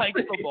me!" And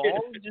hikes the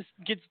ball, and just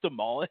gets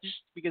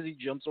demolished because he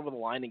jumps over the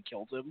line and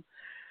kills him.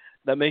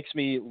 That makes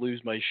me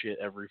lose my shit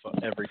every time.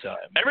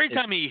 Every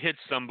time he hits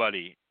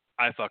somebody,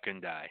 I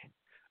fucking die.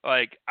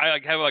 Like I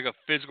have like a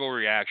physical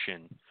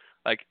reaction,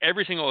 like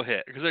every single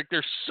hit, because like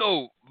they're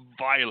so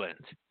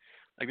violent.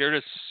 Like they're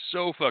just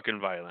so fucking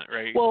violent,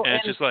 right? Well, and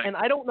it's just like, and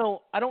I don't know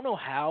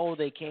how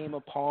they came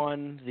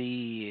upon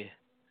the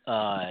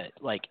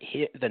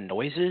the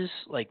noises,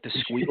 like the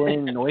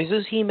squealing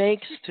noises he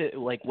makes to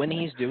like when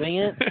he's doing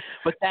it.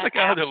 But that like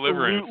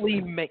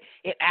absolutely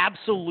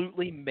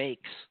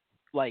makes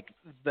like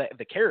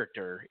the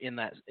character in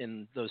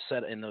those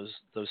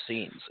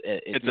scenes.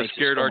 It's a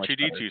scared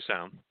R2-D2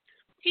 sound.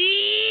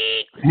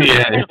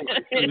 Yeah,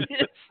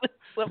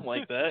 something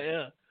like that.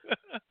 Yeah,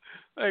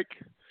 like.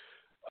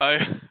 I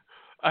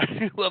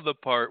love the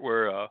part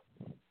where I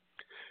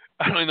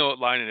don't even know what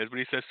line it is, but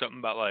he says something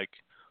about like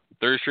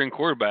third string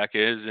quarterback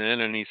is in,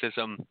 and he says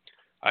something.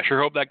 I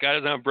sure hope that guy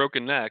doesn't have a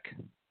broken neck.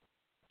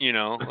 Like,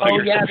 oh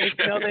yeah,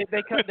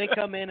 they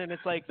come in and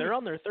it's like they're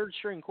on their third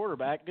string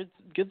quarterback.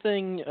 Good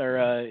thing,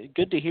 or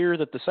good to hear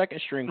that the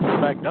second string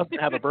quarterback doesn't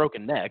have a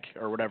broken neck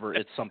or whatever.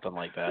 It's something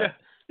like that.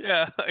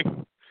 Yeah, like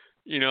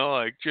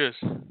like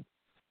just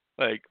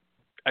like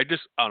I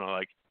don't know,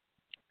 like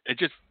it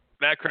just.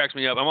 That cracks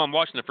me up. I'm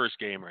watching the first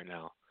game right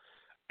now,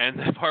 and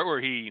the part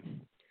where he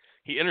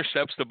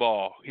intercepts the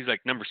ball, he's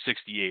like number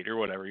 68 or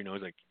whatever, he's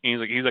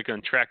like gonna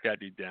track that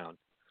dude down,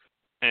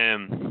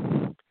 and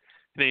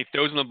then he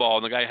throws in the ball,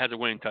 and the guy has a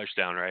winning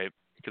touchdown, right?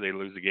 Because they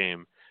lose the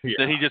game, Yeah.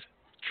 Then he just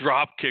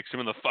drop kicks him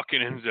in the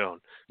fucking end zone.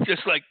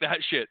 Just like that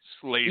shit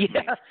slays me.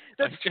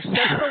 That's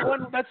the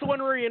one. That's the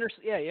one where he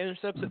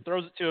intercepts it,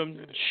 throws it to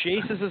him,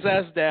 chases his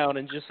ass down,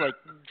 and just like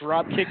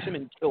drop kicks him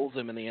and kills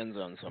him in the end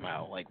zone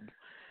somehow. Like,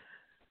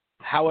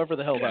 however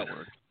the hell that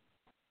worked.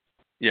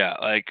 Yeah,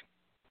 like,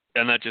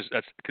 and that's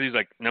because he's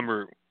like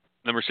number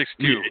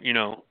 62. You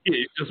know,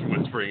 he's just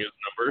whispering his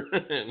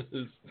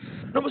number.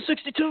 Number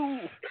 62.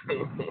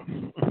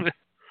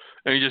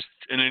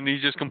 and then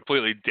he's just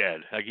completely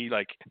dead. Like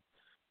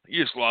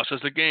you just lost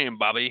us a game,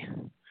 Bobby.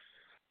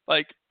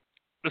 Like,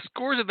 the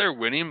scores that they're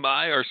winning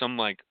by are some,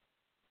 like,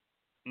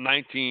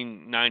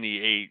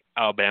 1998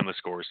 Alabama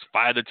scores.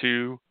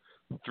 5-2,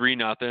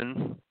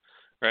 3-0,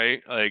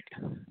 right? Like,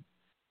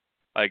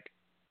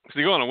 because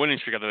they go on a winning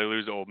streak after they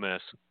lose to Ole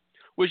Miss.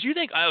 Would you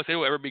think Iowa State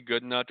will ever be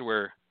good enough to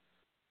where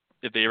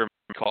if they ever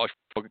make college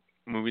football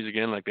movies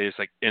again, like, they just,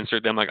 like,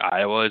 insert them like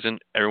Iowa is in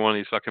every one of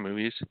these fucking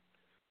movies?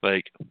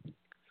 Like,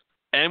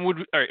 and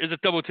it's a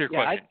double-tier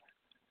question.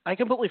 I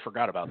completely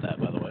forgot about that,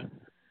 by the way.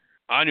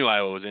 I knew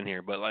Iowa was in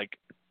here, but, like,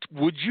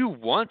 would you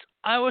want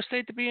Iowa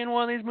State to be in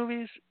one of these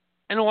movies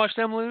and to watch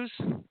them lose?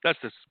 That's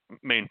the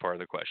main part of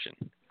the question.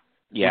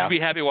 Yeah. Would you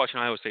be happy watching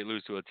Iowa State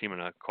lose to a team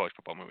in a college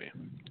football movie?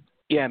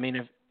 Yeah, I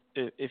mean,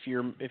 if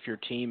your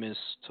team is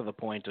to the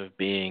point of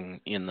being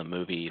in the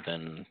movie,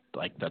 then,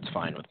 like, that's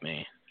fine with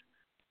me.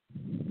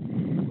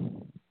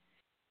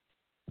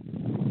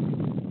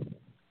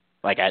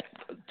 Like,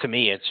 to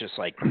me, it's just,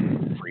 like,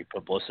 free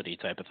publicity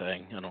type of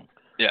thing. I don't...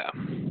 Yeah.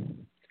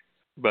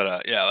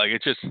 But, yeah, like,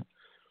 it's just...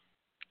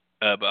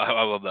 but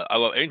I love that.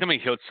 Anytime he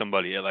hits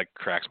somebody, it, like,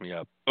 cracks me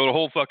up. Oh, the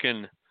whole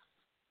fucking...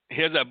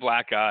 He has that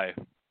black eye,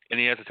 and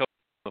he has to tell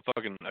the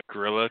fucking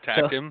gorilla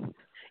attacked him.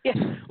 Yeah,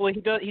 well,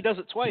 he does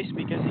it twice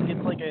because he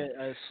gets, like,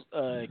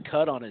 a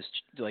cut on his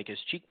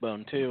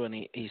cheekbone, too, and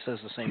he says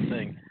the same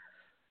thing.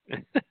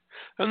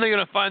 How are they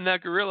going to find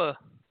that gorilla?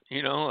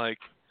 You know, like...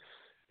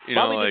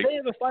 Bobby, did they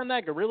ever find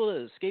that gorilla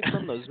to escape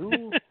from the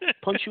zoo,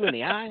 punch you in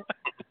the eye?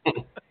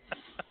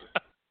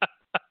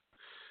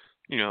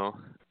 You know,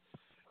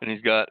 and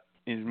he's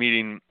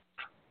meeting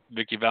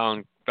Vicky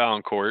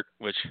Valancourt,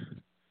 which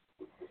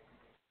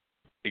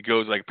it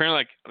goes like apparently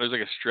like there's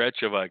like a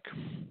stretch of like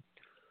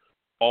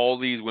all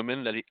these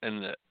women that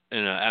in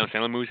Adam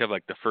Sandler movies have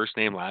like the first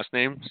name, last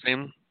name,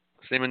 same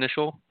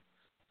initial,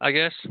 I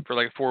guess, for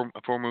like a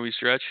four movie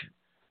stretch.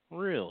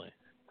 Really?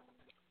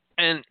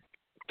 And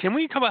can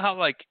we talk about how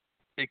like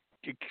it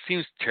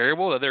seems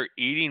terrible that they're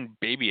eating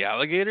baby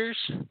alligators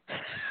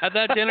at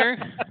that dinner?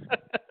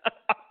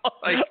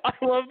 Like, I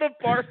love the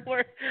part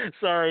where,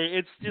 sorry,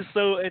 it's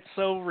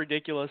so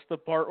ridiculous. The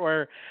part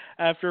where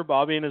after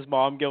Bobby and his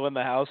mom go in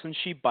the house and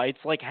she bites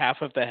like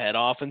half of the head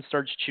off and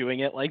starts chewing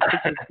it like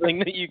it's a thing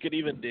that you could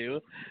even do.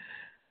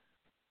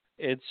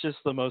 It's just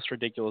the most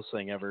ridiculous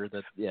thing ever.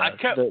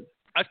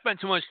 I spent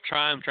too much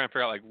time trying to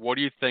figure out like what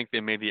do you think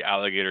they made the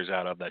alligators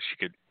out of that she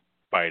could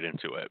bite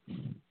into it.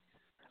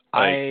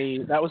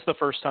 That was the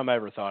first time I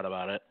ever thought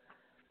about it.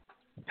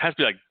 It has to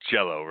be like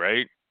Jello,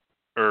 right?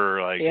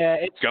 Or like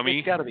gummy?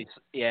 It's gotta be.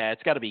 Yeah,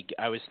 it's gotta be.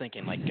 I was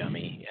thinking like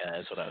gummy. Yeah,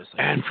 that's what I was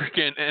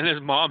thinking. And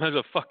his mom has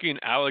a fucking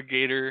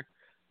alligator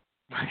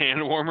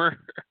hand warmer,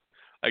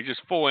 like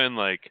just full in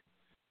like.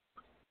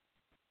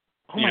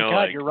 Oh my God,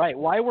 like, you're right.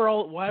 Why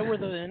were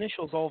the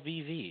initials all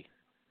VV?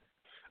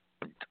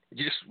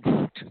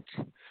 Of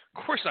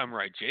course I'm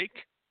right, Jake.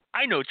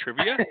 I know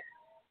trivia.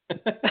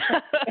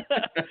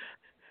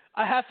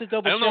 I have to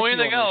double check. I don't know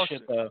anything else.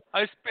 Shit, though.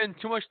 I spend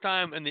too much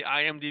time in the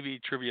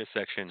IMDb trivia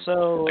section.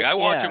 So like, I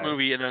watch a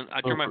movie and then I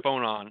turn my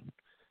phone on. And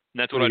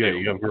that's what I do.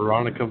 You got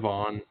Veronica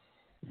Vaughn.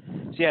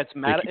 So yeah,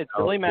 it's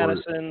Billy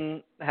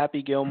Madison,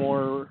 Happy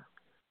Gilmore,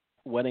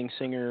 Wedding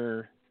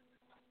Singer.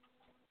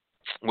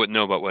 Wouldn't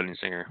know about Wedding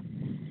Singer.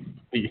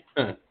 Yeah.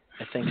 I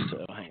think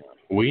so. Hang on.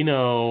 We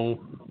know.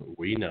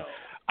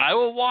 I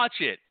will watch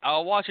it.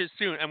 I'll watch it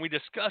soon. And we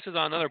discussed it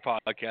on another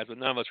podcast, but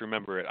none of us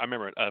remember it. I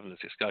remember having this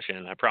discussion,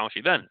 and I promise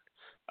you then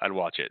I'd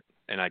watch it,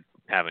 and I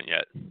haven't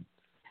yet.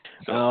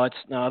 So.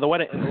 The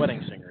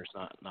Wedding Singer is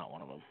not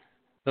one of them.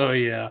 Oh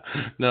yeah,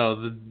 no,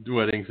 the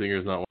Wedding Singer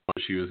is not one.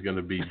 She was going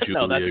to be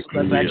Julia.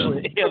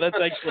 No, that's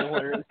actually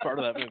hilarious part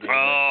of that movie.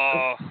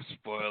 Oh,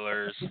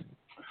 spoilers.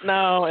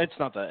 No, it's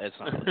not that. It's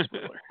not a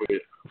spoiler.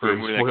 For a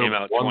movie that came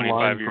out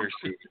 25 years.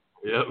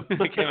 Yep.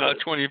 It came out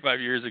 25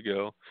 years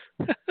ago.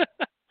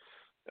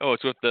 Oh,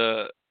 it's with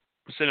the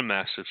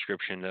Cinemax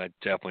subscription that I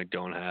definitely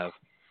don't have.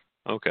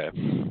 Okay.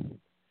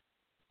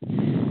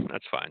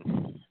 That's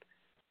fine.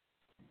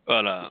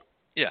 But,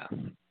 yeah.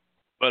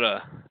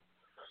 But,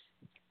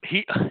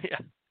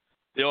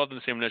 they all have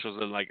the same initials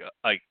and, like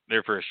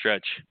there for a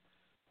stretch.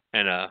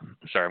 And,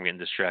 sorry, I'm getting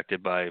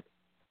distracted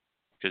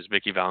because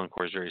Vicky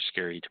Valancourt is very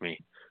scary to me.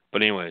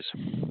 But anyways,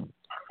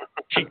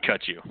 she'd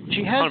cut you.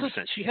 She has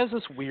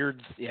this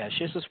weird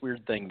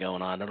thing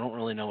going on. I don't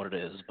really know what it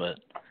is, but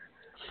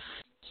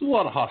it's a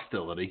lot of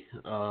hostility.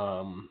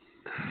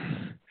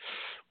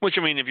 Which,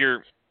 I mean, if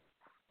you're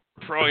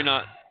probably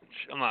not,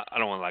 I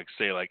don't want to like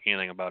say like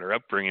anything about her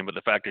upbringing, but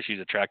the fact that she's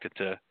attracted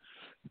to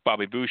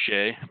Bobby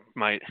Boucher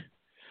might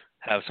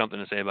have something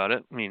to say about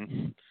it. I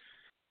mean,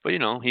 but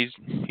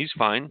he's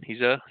fine.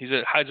 He's a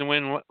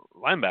Heisman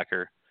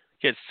linebacker.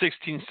 He had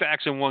 16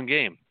 sacks in one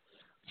game.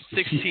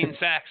 16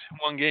 sacks in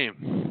one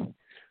game.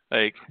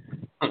 Like,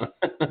 I feel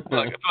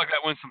like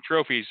that wins some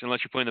trophies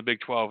unless you're playing the Big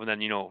 12, and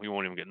then you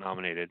won't even get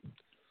nominated.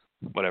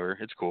 Whatever,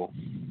 it's cool.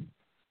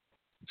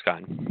 It's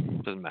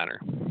fine. Doesn't matter.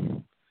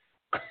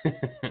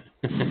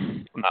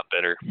 I'm not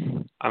bitter.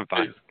 I'm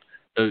fine.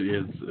 At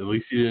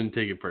least you didn't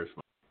take it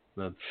personally.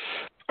 That's...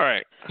 All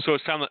right, so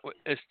it's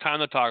time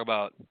to talk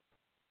about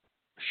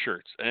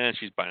shirts. And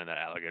she's biting that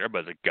alligator,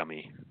 but it's a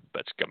gummy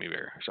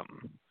bear or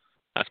something.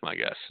 That's my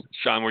guess.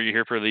 Sean, were you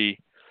here for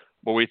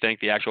what we think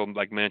the actual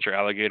miniature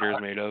alligator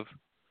is made of?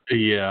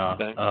 Yeah.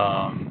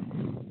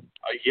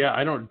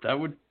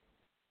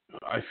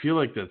 I feel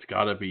like that's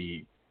got to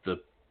be the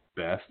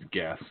best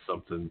guess.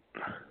 Something.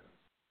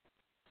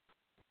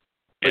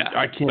 Yeah.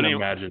 I can't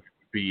imagine it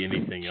would be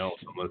anything else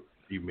unless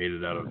you made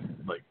it out of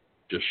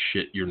just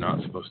shit you're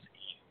not supposed to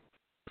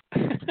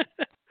eat.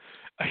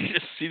 I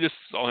just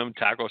saw him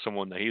tackle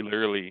someone that he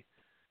literally.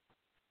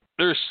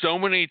 There's so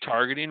many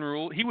targeting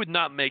rules. He would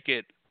not make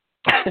it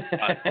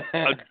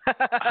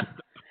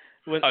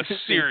with a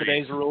series.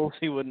 Today's rules,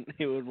 he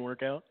wouldn't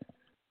work out.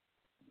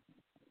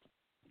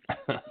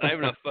 Not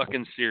even a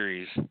fucking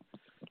series.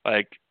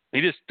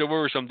 He just dove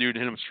over some dude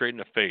and hit him straight in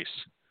the face.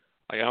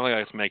 I don't think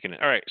that's making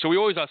it. All right, so we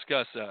always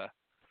discuss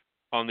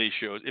on these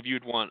shows if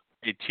you'd want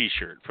a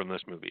T-shirt from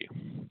this movie,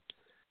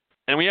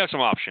 and we have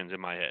some options in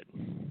my head.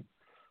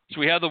 So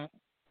we have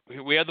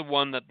the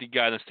one that the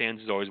guy in the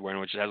stands is always wearing,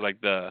 which has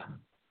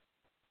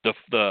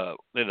the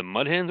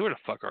Mud Hens. Where the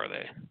fuck are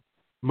they?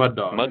 Mud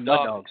Dogs. Mud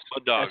Dogs.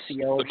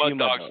 The Mud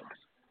Dogs.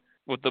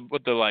 With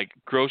the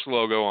gross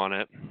logo on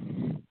it.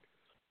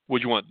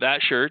 Would you want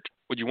that shirt?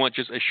 Would you want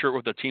just a shirt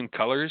with the team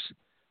colors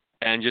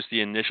and just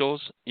the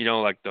initials?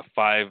 The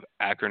 5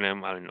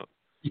 acronym. I don't know.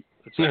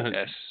 It's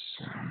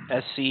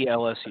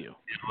SCLSU.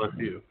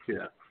 LSU.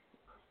 Yeah.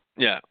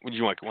 Yeah. Would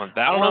you want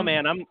that? I don't know,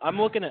 man. I'm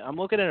looking at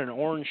an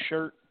orange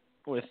shirt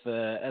with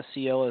the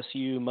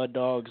SCLSU Mud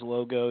Dogs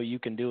logo. You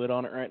can do it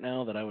on it right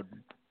now that I would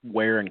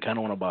wear and kind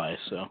of want to buy.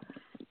 So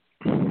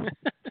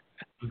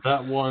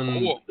that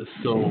one.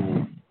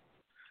 So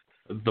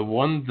the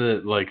one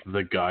that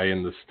the guy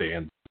in the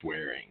stands was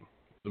wearing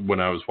when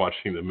I was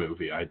watching the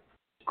movie, I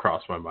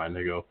crossed my mind.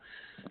 I go,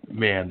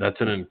 man,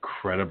 that's an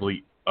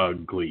incredibly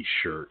ugly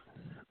shirt,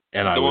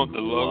 and I would the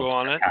logo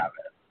on it. Have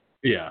it.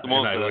 Yeah,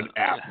 and I would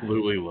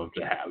absolutely love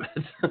to have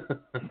it.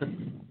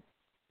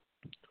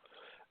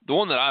 The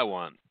one that I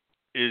want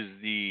is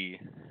it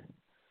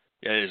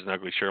is an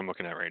ugly shirt I'm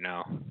looking at right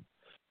now.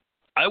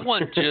 I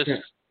want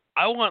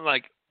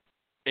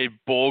a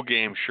bowl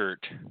game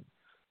shirt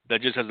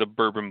that just has a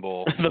Bourbon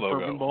Bowl the logo.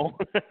 Bourbon Bowl.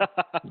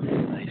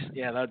 Nice.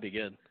 Yeah, that'd be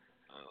good.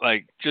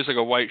 Just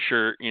a white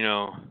shirt,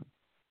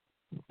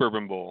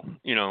 Bourbon Bowl,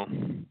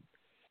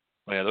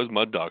 Oh, yeah, those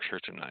Mud Dog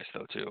shirts are nice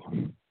though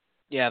too.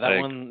 Yeah, that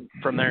one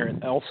from there.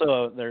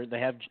 Also, they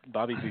have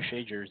Bobby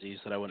Boucher jerseys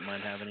that I wouldn't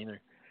mind having either.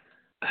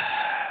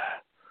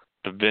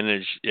 The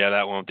vintage,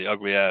 that one with the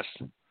ugly ass.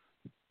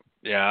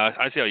 Yeah,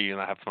 I see how you're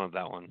gonna have fun with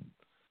that one.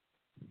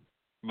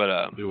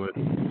 But we would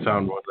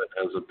found one that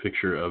has a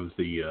picture of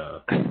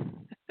the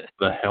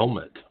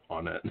helmet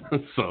on it.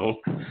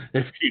 So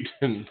if you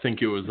didn't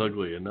think it was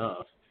ugly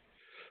enough,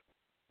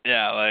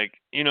 yeah,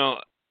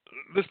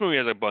 this movie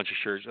has a bunch of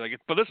shirts.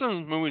 But this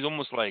movie's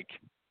almost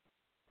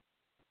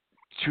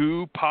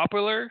too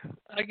popular,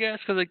 I guess,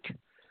 because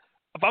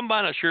if I'm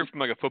buying a shirt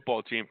from a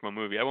football team from a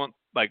movie, I want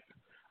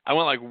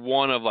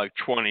one of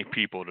 20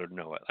 people to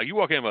know it. You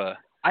walk in with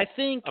I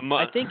think an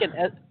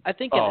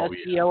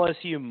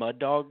SCLSU Mud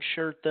Dog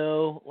shirt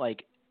though,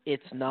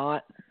 it's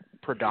not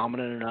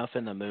predominant enough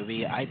in the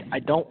movie. I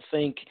don't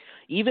think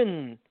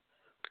even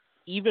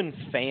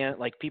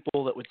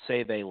people that would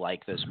say they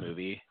like this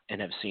movie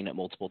and have seen it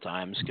multiple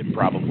times could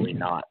probably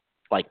not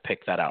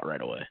pick that out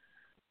right away.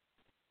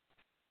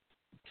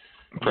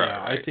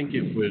 Yeah, I think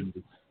it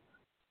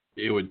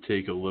would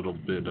take a little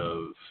bit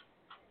of,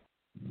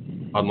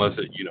 unless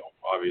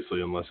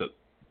it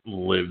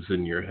lives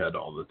in your head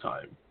all the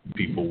time.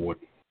 People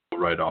wouldn't go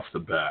right off the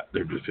bat.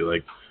 They'd just be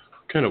like,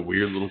 what kind of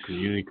weird little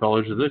community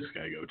college does this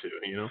guy go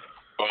to,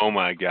 Oh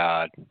my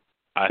God.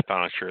 I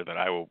found a shirt that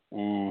I will,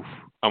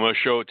 I'm going to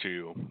show it to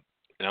you.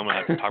 And I'm going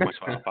to have to talk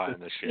myself out of buying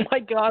this shit. My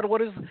God,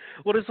 what is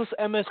this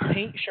MS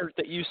Paint shirt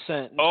that you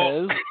sent?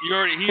 Oh,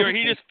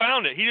 he just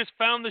found it. He just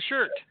found the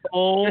shirt.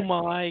 Oh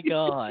my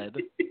God.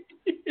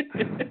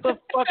 The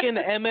fucking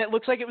it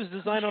looks like it was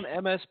designed on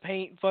MS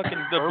Paint. Fucking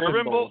the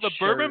Bourbon Bowl, shirt.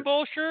 Bourbon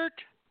Bowl shirt.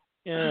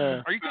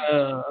 Yeah. Are you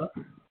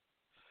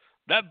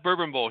that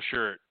Bourbon Bowl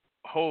shirt?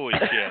 Holy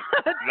shit,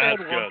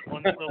 that's good.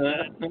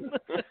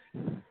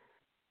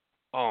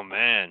 Oh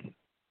man,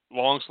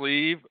 long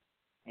sleeve,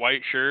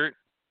 white shirt.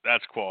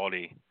 That's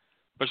quality.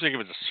 Especially if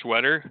it's a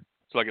sweater.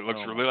 So it looks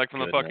really from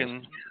the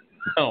fucking.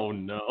 Oh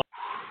no.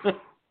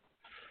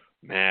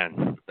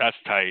 Man, that's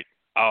tight.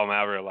 Oh man,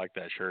 I really like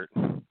that shirt.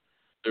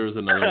 There was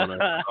another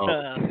one I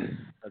saw.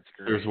 That's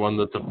great. There's one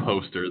that's a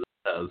poster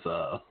that has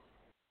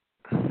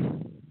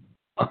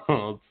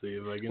Let's see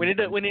if I can. We're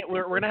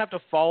gonna have to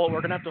follow.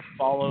 We're gonna have to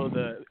follow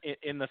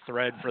in the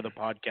thread for the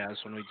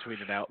podcast when we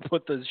tweet it out.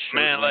 Put the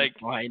shirt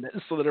behind it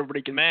so that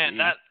everybody can see. Man,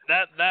 that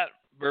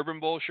Bourbon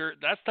Bowl shirt.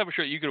 That's the type of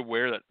shirt you could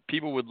wear that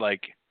people would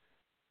like.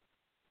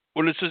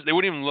 Well, it's just they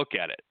wouldn't even look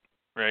at it,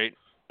 right?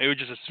 They would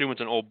just assume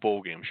it's an old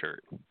bowl game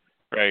shirt,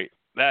 right?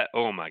 That.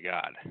 Oh my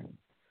God.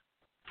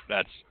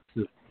 That's.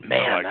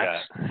 Man,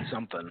 that's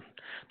something.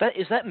 That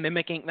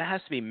mimicking. That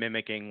has to be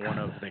mimicking one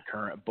of the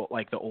current,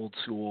 like the old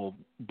school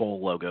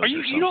bowl logos.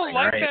 You don't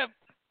like right? that?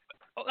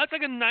 Oh, that's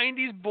like a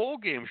 '90s bowl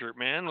game shirt,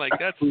 man. Like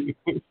that's.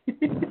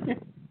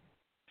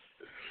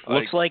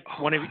 looks like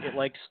one of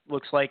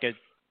looks like a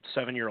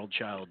 7-year-old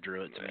child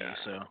drew it to me.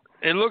 So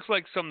it looks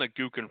like something that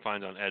Goo can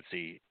find on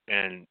Etsy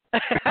and.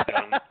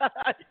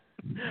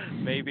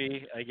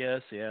 Maybe, I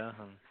guess, yeah.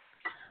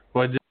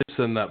 Well, I did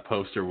send that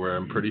poster where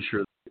I'm pretty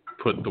sure they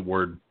put the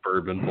word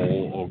Bourbon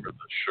Bowl over the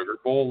Sugar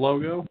Bowl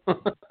logo.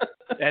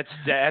 That's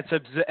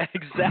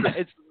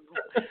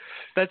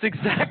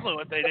exactly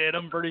what they did.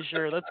 I'm pretty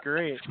sure. That's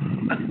great.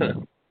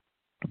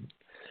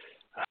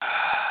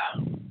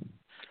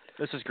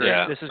 This is great.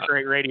 Yeah. This is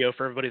great radio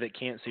for everybody that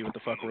can't see what the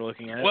fuck we're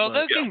looking at. Well,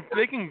 they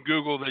can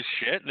Google this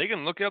shit. They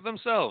can look it up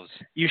themselves.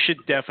 You should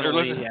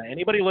definitely,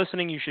 anybody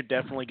listening, you should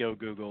definitely go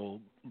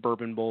Google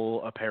Bourbon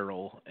Bowl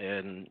apparel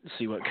and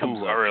see what comes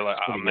up.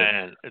 Oh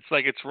man, it's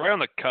right on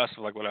the cusp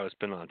of like what I would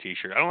spend on a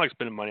T-shirt. I don't like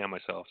spending money on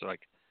myself. So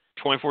like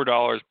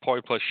 $24,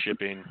 probably plus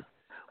shipping.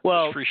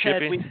 Well, free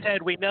Ted, shipping.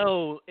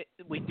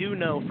 we do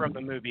know from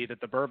the movie that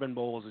the Bourbon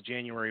Bowl is a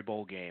January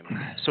bowl game,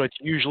 so it's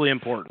usually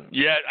important.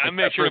 Yeah, I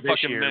made sure to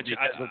fucking mention.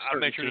 I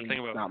made sure to think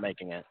about not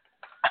making it.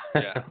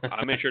 Yeah,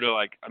 I made sure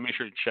to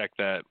check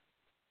that.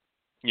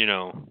 You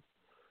know,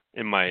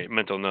 in my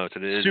mental notes,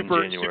 it is in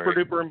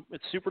January.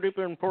 It's super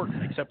duper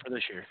important, except for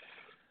this year.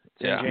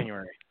 It's in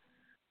January.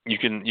 You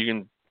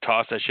can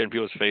toss that shit in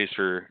people's face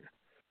for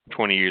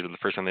 20 years, but the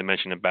first time they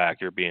mention it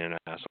back, you're being an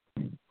asshole.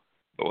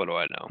 But what do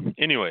I know?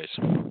 Anyways.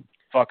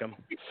 Fuck them.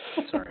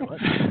 Sorry, what?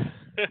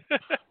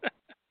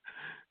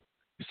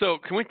 So,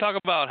 can we talk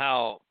about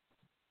how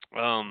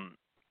I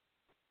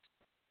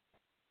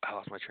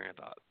lost my train of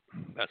thought.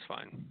 That's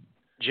fine.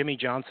 Jimmy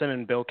Johnson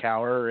and Bill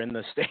Cowher are in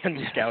the stand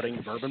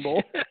scouting Bourbon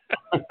Bowl.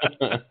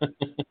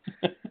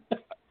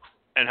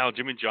 And how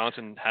Jimmy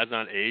Johnson has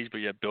not aged, but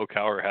yet Bill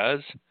Cowher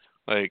has.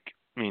 Like,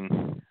 I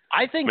mean,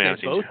 I think they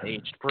both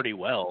aged pretty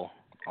well,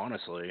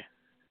 honestly.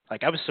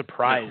 Like, I was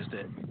surprised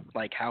at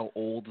like how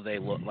old they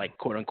look, like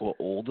quote unquote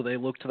old they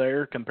looked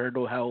there compared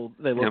to how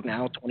they look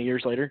now, 20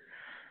 years later.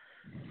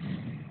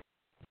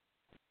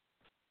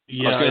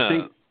 Yeah, I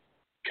think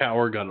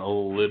Cowher got a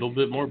little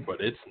bit more,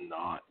 but it's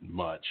not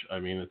much. I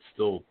mean, it's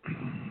still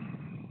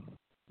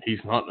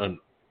he's not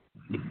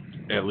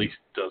at least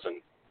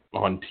doesn't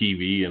on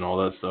TV and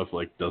all that stuff,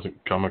 like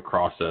doesn't come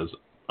across as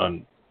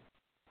an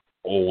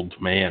old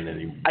man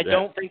anymore. I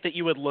don't think that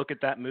you would look at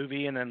that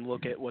movie and then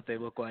look at what they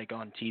look like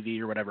on TV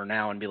or whatever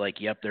now and be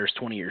like, yep, there's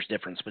 20 years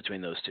difference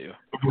between those two.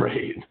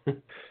 Right.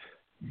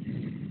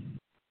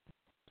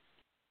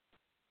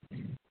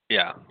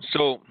 Yeah.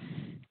 So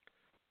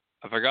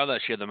I forgot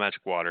that she had the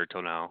magic water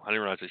till now. I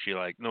didn't realize that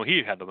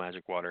he had the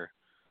magic water.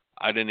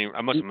 I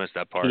must have missed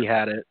that part. He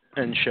had it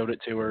and showed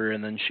it to her,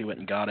 and then she went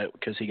and got it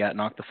because he got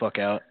knocked the fuck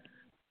out.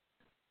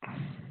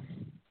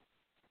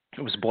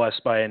 It was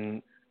blessed by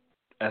an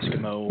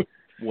Eskimo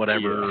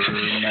whatever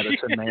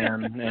medicine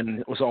man, and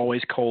it was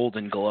always cold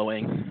and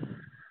glowing.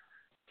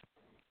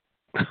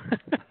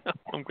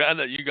 I'm glad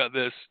that you got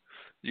this.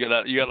 You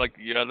got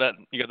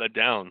that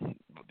down.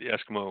 The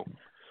Eskimo.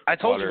 I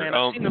told water. You, man,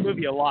 I've seen the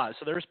movie a lot,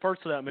 so there's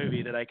parts of that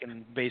movie that I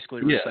can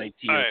basically recite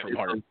to you from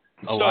heart.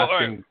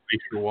 Alaskan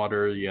glacier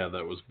water,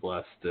 that was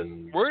blessed.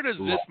 And where does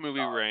this movie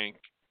rank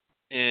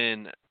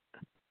in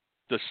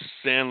the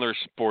Sandler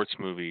sports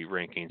movie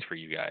rankings for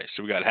you guys?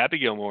 So we got Happy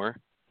Gilmore.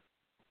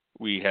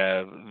 We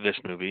have this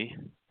movie.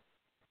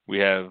 We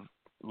have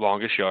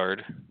Longest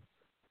Yard. I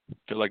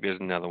feel like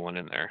there's another one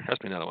in there. Has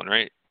to be another one,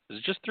 right? Is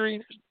it just 3?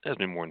 It has to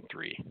be more than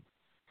 3.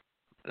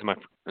 Is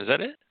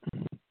that it?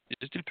 You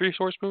just do 3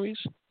 source movies?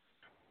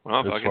 Well,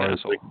 I'm fucking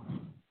asshole.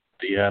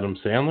 The Adam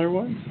Sandler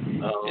one?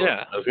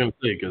 Yeah. I was going to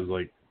say, because,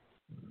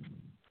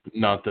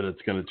 not that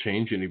it's going to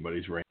change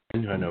anybody's range.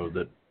 I know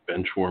that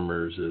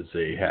Benchwarmers is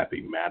a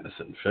Happy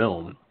Madison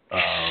film.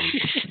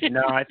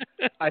 No,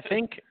 I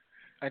think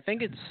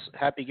it's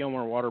Happy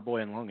Gilmore,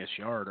 Waterboy, and Longest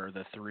Yard are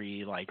the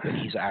 3 that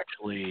he's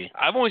actually.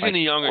 I've only seen The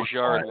Youngest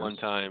Yard one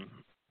time,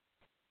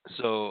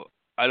 so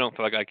I don't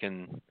feel like I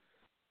can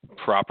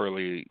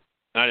properly.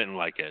 I didn't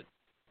like it,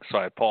 so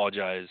I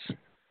apologize.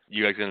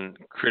 You guys can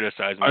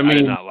criticize me. I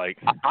did not like.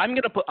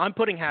 I'm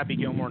putting Happy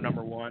Gilmore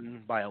number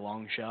 1 by a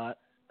long shot.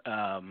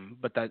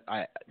 But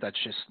that's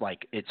just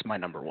it's my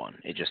number 1.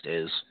 It just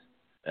is.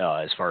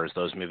 As far as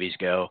those movies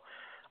go,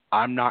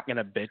 I'm not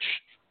gonna bitch.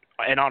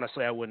 And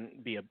honestly, I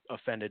wouldn't be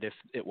offended if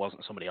it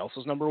wasn't somebody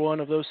else's number 1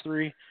 of those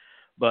 3.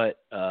 But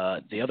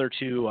the other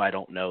 2, I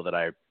don't know that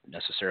I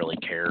necessarily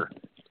care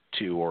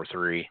 2 or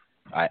 3.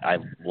 I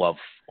love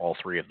all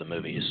 3 of the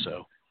movies.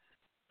 So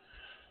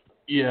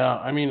Yeah,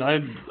 I mean, I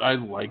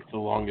like The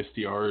Longest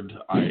Yard.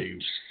 I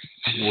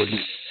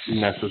wouldn't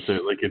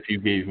necessarily, like, if you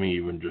gave me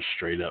even just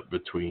straight up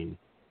between,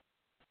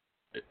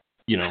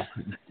 you know,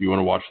 do you want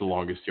to watch The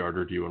Longest Yard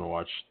or do you want to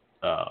watch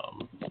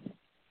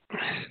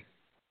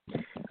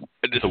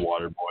The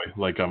Waterboy?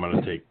 Like, I'm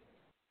gonna take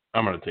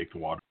The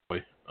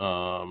Waterboy.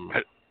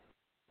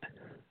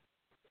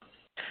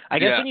 I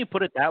guess when you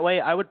put it that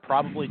way, I would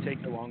probably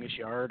take The Longest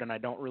Yard, and I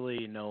don't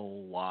really know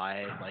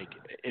why. Like,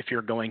 if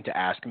you're going to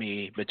ask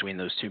me between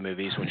those two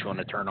movies which one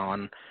to turn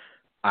on,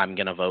 I'm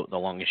gonna vote The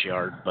Longest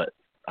Yard. But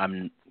I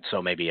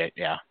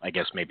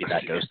guess maybe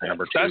that goes to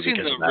number two. I've seen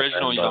the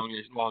original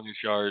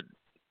Longest Yard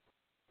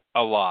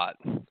a lot,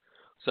 so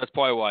that's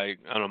probably why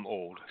I'm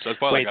old. So that's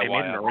probably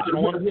why an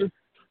original one.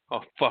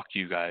 Oh, fuck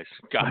you guys!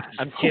 God,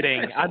 I'm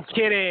kidding. I'm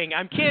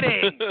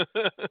kidding.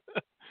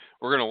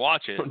 We're gonna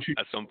watch it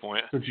at some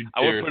point.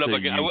 I would put up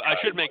like I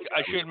should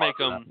make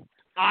them.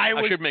 I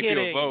should make you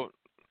a vote.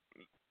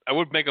 I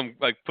would make them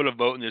like put a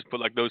vote and just put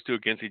like those two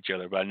against each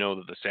other. But I know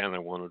that the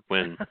Sandler one would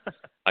win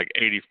like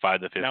 85-15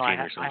 or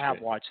something. I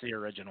have watched the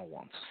original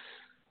once.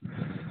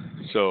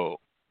 So,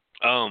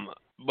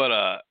 but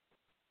I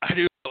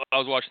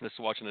was watching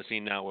the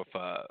scene now with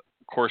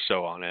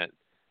Corso on it,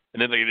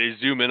 and then they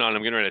zoom in on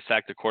him getting ready to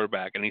sack the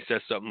quarterback, and he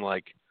says something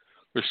like,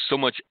 "There's so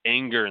much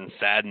anger and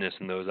sadness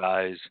in those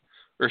eyes."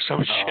 Or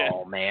some shit.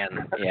 Oh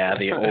man, yeah,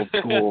 the old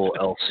school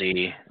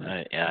LC.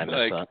 I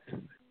missed that.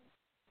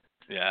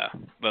 Yeah,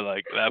 but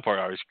like that part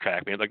always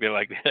cracked me. Like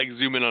they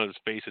zoom in on his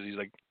face as he's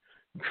like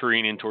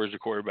careening towards the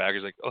quarterback.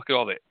 He's like, look at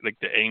all the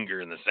anger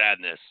and the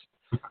sadness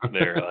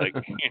there. Like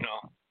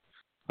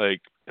but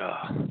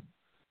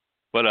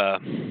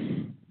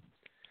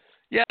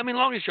yeah. I mean,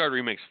 Longest Yard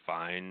remake's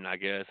fine. I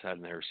guess I've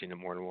never seen it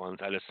more than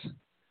once. I just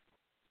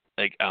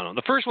I don't know.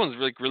 The first one's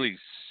really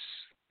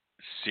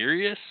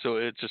serious, so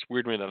it's just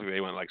weird to me that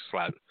they went like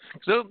slap.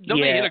 So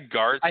don't they hit a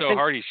guard so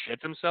hard he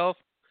shits himself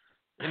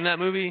in that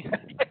movie?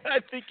 I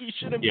think he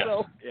shit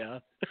himself. Yeah.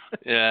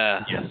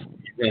 Yeah. Yes.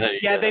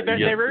 Yeah, they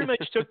very much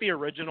took the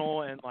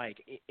original and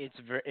like it's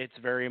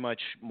very much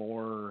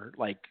more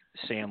like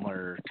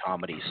Sandler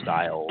comedy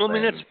style. Well, I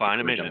mean that's fine.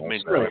 It made like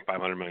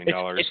 $500 million.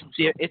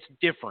 It's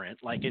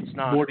different. Like it's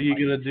not. What are you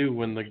gonna do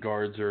when the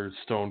guards are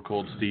Stone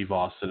Cold Steve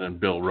Austin and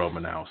Bill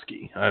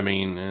Romanowski? I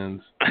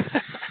mean,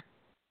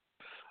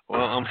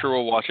 well, I'm sure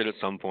we'll watch it at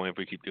some point if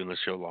we keep doing this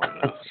show long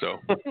enough. So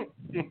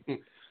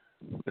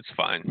it's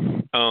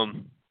fine.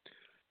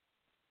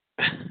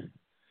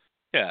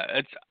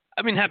 Yeah,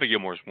 Happy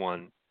Gilmore's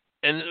one,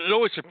 and it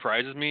always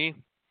surprises me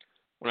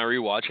when I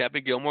rewatch Happy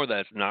Gilmore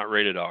that it's not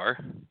rated R.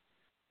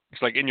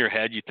 It's like in your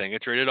head you think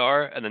it's rated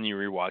R, and then you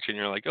rewatch it and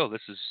you're like, oh,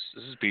 this is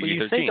PG-13. Well,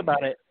 you think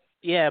about it.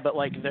 Yeah, but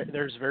like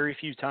there's very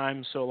few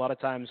times. So a lot of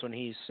times when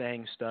he's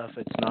saying stuff,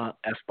 it's not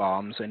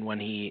F-bombs, and when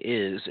he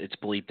is, it's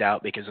bleeped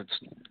out because it's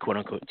quote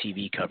unquote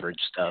TV coverage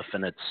stuff,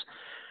 and it's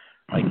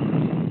like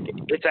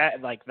it's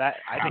at like that.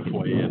 I think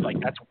like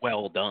that's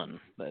well done.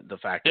 The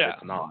fact that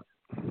it's not.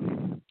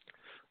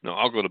 No,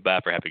 I'll go to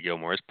bat for Happy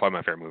Gilmore. It's probably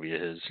my favorite movie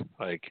of his.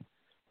 Like,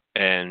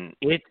 and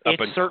it's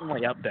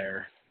certainly up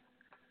there.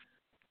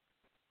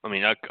 I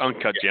mean,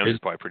 Uncut Gems is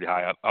probably pretty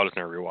high up. I'll just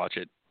never rewatch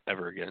it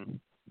ever again.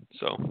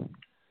 So.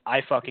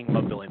 I fucking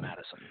love Billy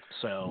Madison,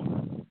 so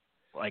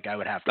like I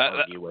would have to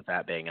argue with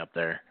that being up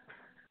there.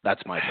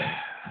 That's my thing.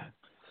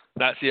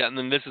 And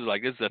then this is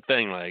the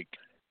thing, like,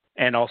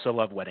 and also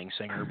love Wedding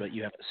Singer, but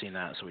you haven't seen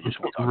that, so we just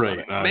won't talk about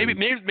it.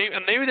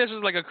 Maybe this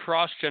is like a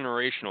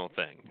cross-generational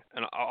thing,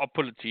 and I'll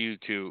put it to you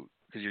too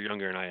because you're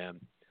younger than I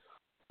am.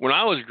 When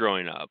I was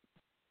growing up,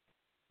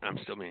 I'm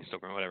still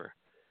growing, whatever.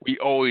 We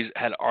always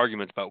had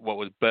arguments about what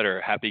was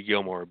better, Happy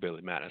Gilmore or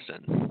Billy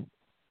Madison.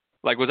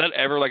 Like, was that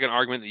ever like an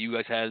argument that you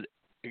guys had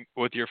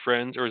with your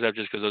friends, or is that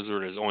just because those were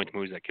the only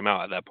movies that came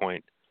out at that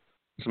point?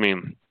 So, I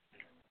mean,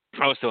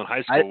 I was still in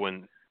high school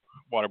when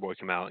Waterboy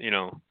came out, you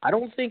know. I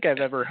don't think I've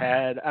ever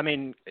had. I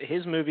mean,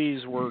 his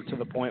movies were to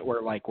the point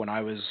where, like, when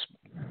I was,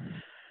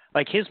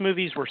 like, his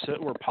movies were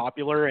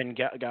popular and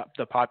got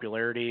the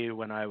popularity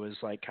when I was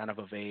like kind of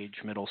age,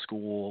 middle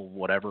school,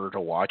 whatever,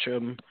 to watch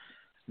them.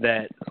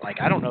 That,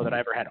 like, I don't know that I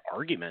ever had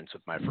arguments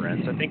with my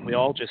friends. I think we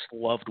all just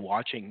loved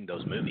watching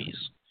those movies.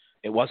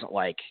 It wasn't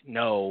like,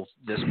 no,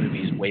 this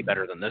movie's way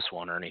better than this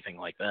one or anything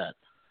like that.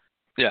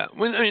 Yeah,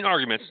 I mean,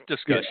 arguments,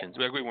 discussions.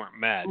 Like, we weren't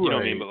mad, you know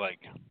what I mean? But like,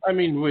 I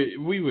mean,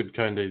 we would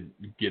kind of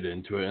get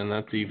into it, and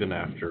that's even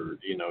after,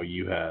 you know,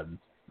 you had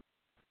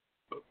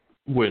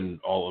when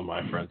all of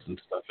my friends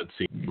and stuff had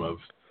seen of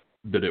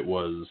that it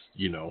was,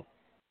 you know,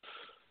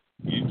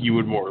 you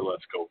would more or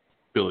less go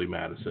Billy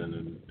Madison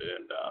and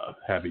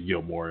Happy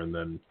Gilmore, and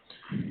then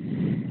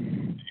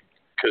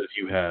because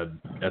you had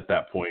at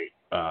that point.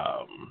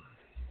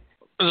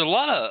 There's a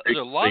lot of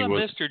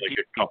Mr. Like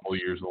a couple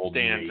years old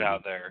stands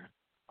out there.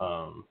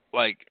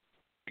 Like,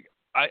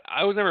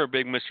 I was never a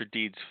big Mr.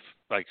 Deeds,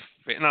 like,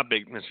 not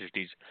big Mr.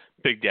 Deeds,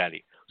 Big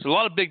Daddy. So a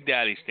lot of Big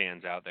Daddy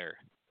stands out there.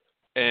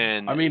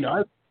 And I mean,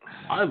 I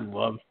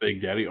love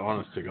Big Daddy,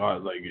 honest to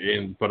God. Like,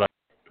 but I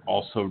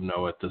also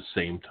know at the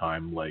same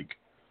time, like,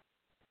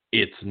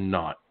 it's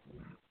not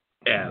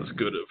as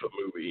good of a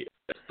movie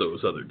as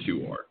those other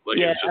two are. Like,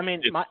 yeah, it's just, I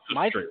mean, it's my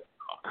straight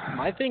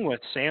my thing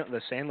with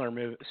the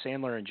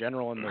Sandler in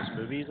general in those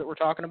movies that we're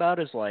talking about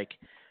is like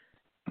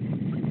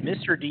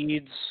Mr.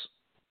 Deeds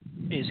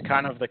is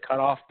kind of the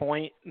cutoff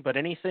point, but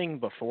anything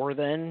before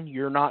then,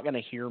 you're not going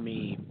to hear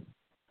me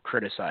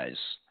criticize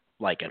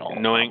like at all.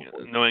 No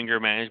anger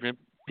management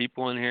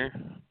people in here.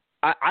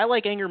 I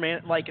like anger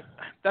man, like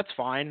that's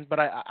fine, but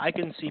I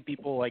can see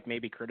people like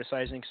maybe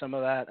criticizing some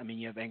of that. I mean,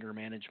 you have anger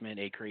management,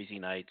 Eight Crazy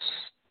Nights,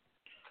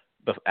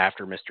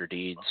 after Mr.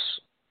 Deeds.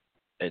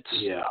 It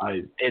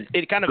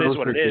kind of is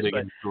what it is,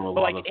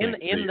 but like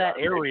in that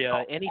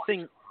area,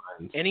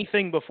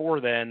 anything before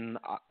then,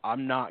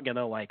 I'm not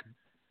gonna like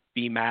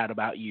be mad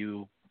about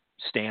you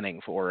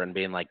standing for and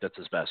being like that's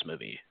his best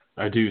movie.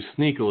 I do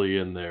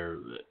sneakily in there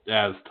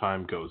as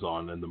time goes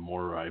on, and the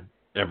more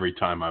every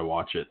time I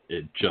watch it,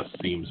 it just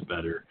seems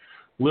better.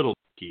 Little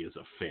Nicky is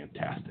a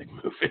fantastic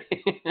movie.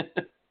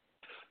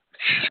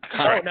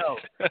 Oh no,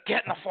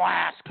 get in the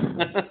flask.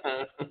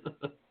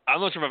 I'm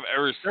not sure if I've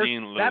ever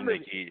seen Little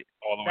Nicky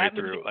all the way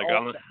through.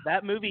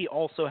 That movie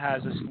also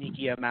has a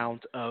sneaky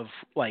amount of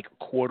like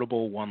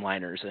quotable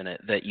one-liners in it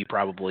that you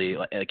probably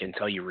like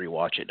until you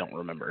rewatch it don't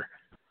remember.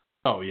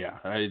 Oh yeah,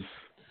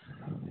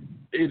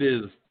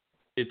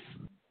 it's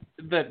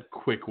that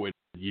quick-witted,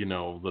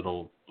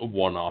 little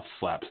one-off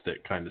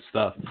slapstick kind of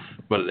stuff,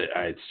 but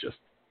it's just.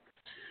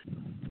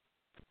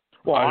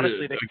 Well,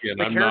 honestly,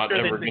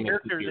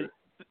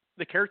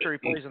 the character he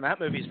plays in that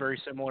movie is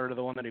very similar to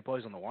the one that he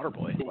plays on The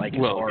Waterboy. Like, as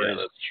far as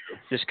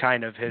just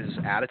kind of his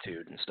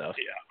attitude and stuff.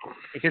 Yeah,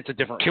 it's a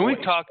different. Can we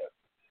talk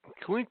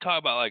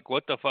about like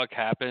what the fuck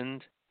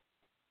happened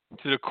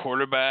to the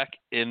quarterback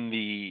in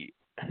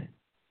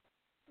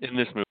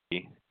this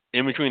movie?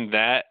 In between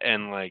that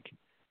and like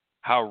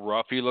how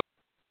rough he looks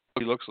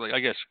like.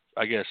 I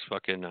guess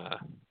fucking.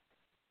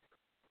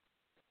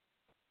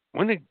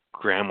 When did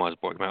Grandma's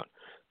Boy come out?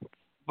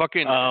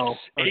 Fucking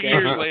 8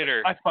 years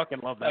later. I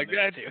fucking love that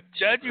movie too.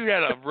 That dude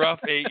had a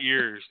rough 8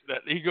 years. That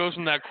he goes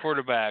from that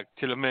quarterback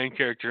to the main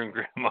character in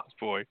Grandma's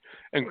Boy,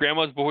 and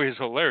Grandma's Boy is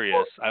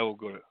hilarious. I will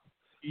go to.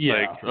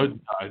 Yeah, I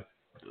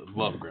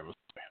love Grandma's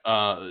Boy.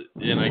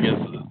 And I guess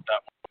that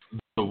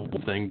the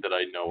one thing that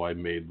I know I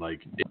made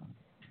like a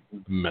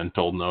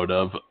mental note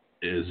of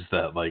is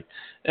that like,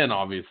 and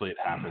obviously it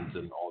happens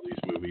in all these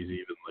movies,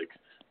 even like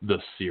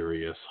the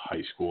serious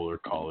high school or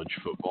college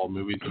football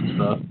movies and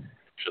stuff.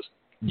 Just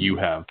you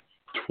have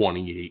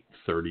 28,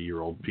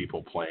 30-year-old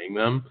people playing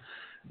them.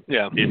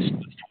 Yeah. It's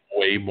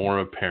way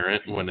more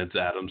apparent when it's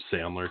Adam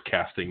Sandler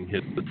casting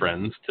his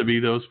friends to be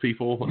those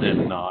people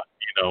and not,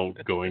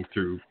 going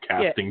through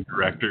casting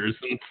directors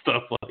and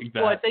stuff like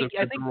that. Well, I think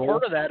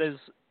part of that is,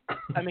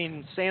 I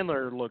mean,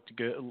 Sandler looked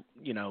good,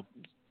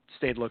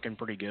 stayed looking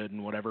pretty good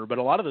and whatever, but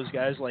a lot of those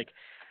guys, like,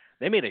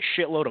 they made a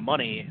shitload of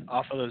money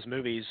off of those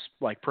movies,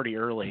 like, pretty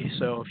early.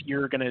 So if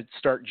you're going to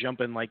start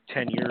jumping, like,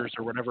 10 years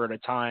or whatever at a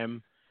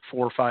time,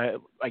 4 or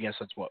 5, I guess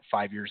that's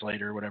 5 years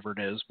later, whatever it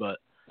is, but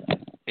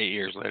 8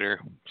 years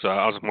later. So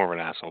I was more of an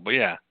asshole, but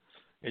yeah,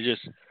 it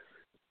just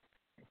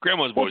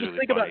Grandma's Boy. Well,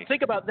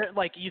 think about that.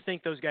 Like, you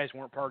think those guys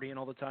weren't partying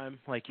all the time?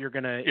 Like, you're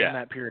gonna in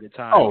that period of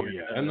time. Oh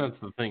yeah, and that's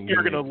the thing.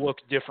 You're gonna look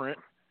different.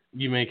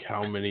 You make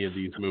how many of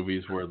these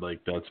movies where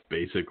like that's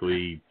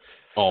basically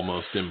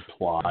almost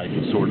implied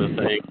sort of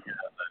thing?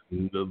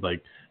 And,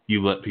 like,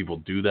 you let people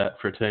do that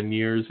for 10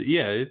 years.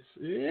 Yeah,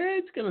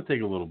 it's gonna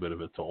take a little bit of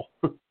a toll.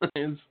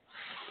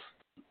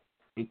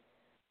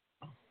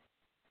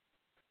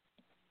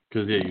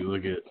 Because, you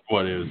look at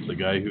what is the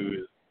guy who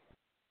is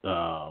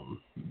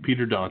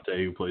Peter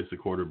Dante, who plays the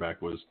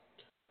quarterback, was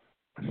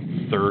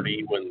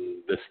 30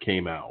 when this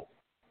came out.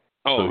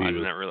 Oh, so I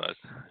did not realize.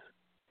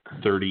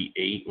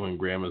 38 when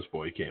Grandma's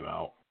Boy came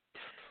out.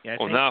 Yeah,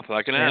 now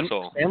like an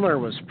asshole. Sandler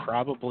was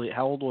probably,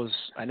 how old was,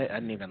 I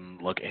didn't even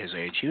look at his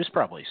age. He was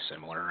probably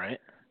similar, right?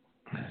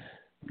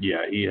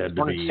 Yeah, he had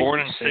to be.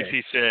 Born in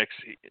 66,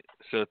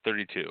 so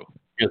 32.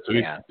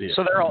 Yeah,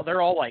 so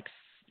they're all like,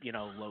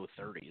 low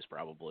 30s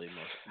probably.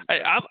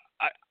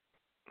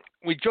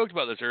 We joked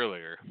about this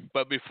earlier,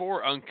 but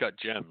before Uncut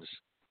Gems,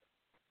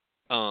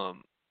 the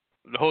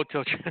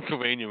Hotel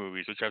Transylvania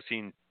movies, which I've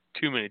seen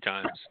too many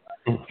times,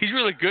 he's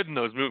really good in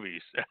those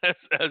movies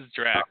as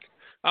Drac.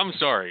 I'm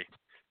sorry,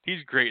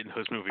 he's great in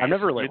those movies. I've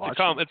never really watched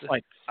them.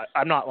 Like,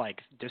 I'm not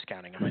like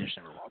discounting him. I just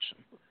never watched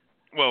them.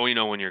 Well,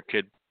 when your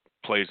kid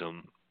plays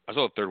them. I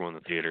saw the third one in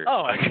the theater.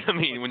 Oh, I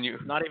mean, when you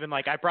not even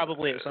like I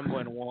probably at some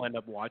point will end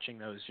up watching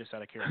those just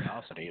out of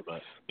curiosity.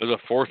 But there's a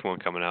fourth one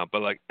coming out.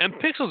 But and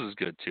Pixels is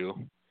good too,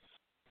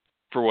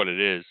 for what it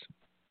is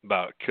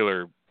about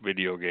killer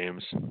video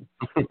games.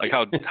 Like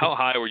how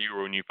high were you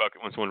when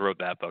someone wrote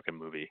that fucking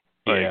movie?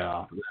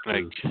 Yeah.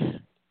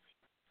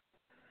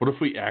 What if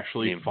we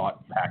actually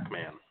fought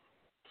Pac-Man?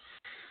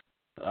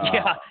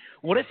 Yeah.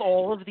 What if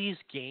all of these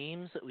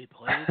games that we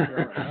played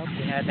growing up,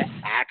 we had to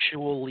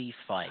actually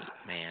fight,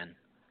 man?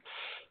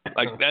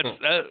 Like that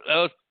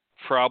was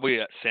probably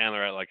at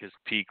Sandler at like his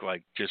peak,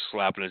 like just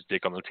slapping his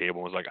dick on the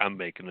table and was like, "I'm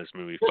making this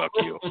movie, fuck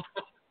you."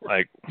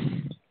 Like,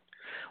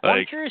 Well,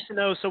 I'm curious to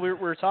know. So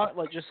we're talking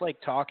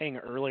talking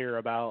earlier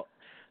about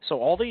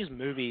all these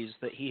movies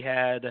that he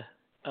had.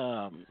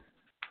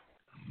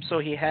 So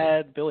he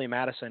had Billy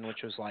Madison,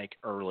 which was like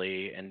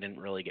early and didn't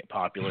really get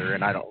popular,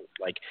 and I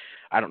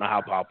don't know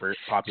how popular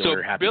so Happy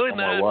Billy Gilmore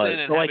Madison was.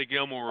 and So, Happy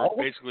Gilmore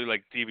were basically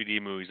like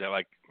DVD movies that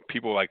like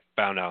people like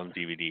found out on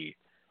DVD.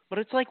 But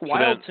it's like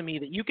wild to me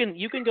that you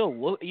can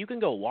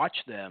go watch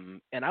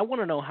them, and I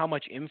want to know how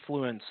much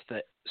influence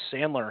that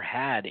Sandler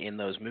had in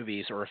those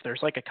movies, or if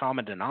there's like a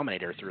common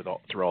denominator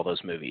through all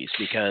those movies,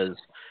 because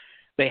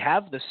they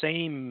have the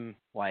same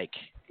like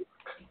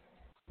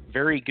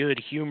very good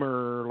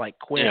humor, like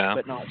quick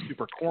but not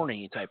super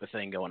corny type of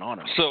thing going on.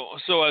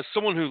 So as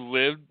someone who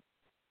lived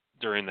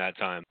during that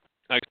time,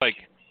 like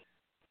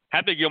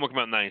Happy Gilmore came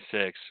out in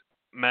 '96,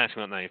 Madison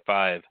came out in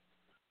 '95.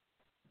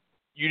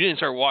 You didn't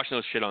start watching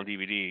those shit on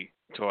DVD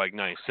until like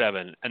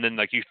 '97, and then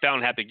like you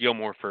found Happy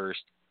Gilmore first,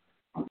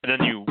 and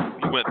then you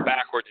went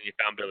backwards and you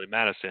found Billy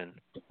Madison,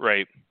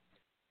 right?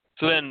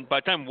 So then by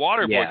the time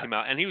Waterboy came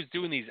out, and he was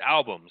doing these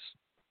albums,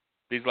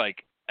 these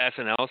like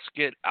SNL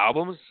skit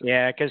albums.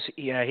 Yeah, because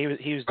he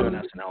was doing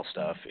SNL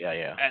stuff.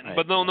 Yeah.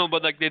 But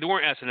but like they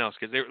weren't SNL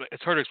skits.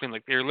 It's hard to explain.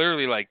 Like they're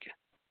literally like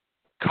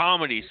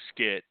comedy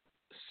skit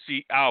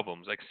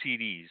albums, like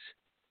CDs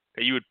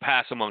that you would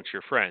pass amongst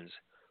your friends.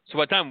 So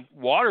by the time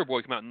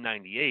Waterboy came out in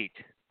 '98,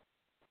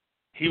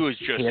 he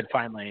had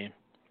finally,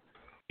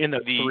 in the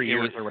 3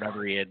 years or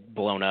whatever, he had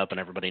blown up and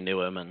everybody knew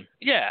him. And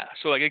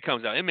so like it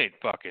comes out, it made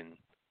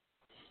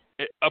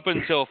up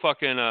until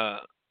fucking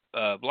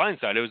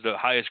Blindside, it was the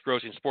highest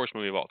grossing sports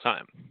movie of all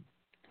time.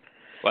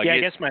 Like I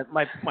guess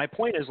my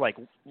point is like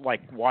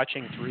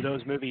watching through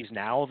those movies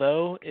now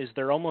though is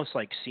they're almost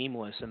like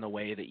seamless in the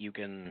way that you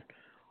can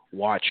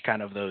watch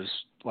kind of those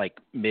like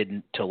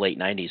mid to late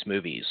 '90s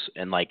movies,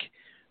 and like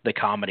the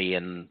comedy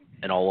and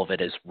all of it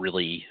is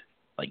really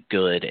like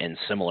good and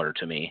similar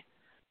to me.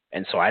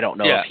 And so I don't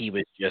know if he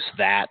was just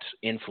that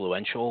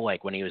influential,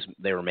 like when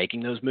they were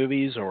making those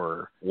movies,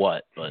 or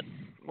what. But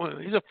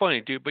he's a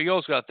funny dude. But you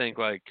also got to think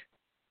like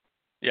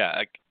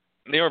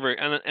they were very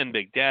and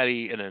Big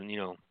Daddy, and then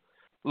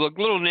look,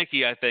 Little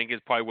Nicky. I think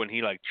is probably when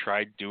he like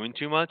tried doing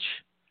too much,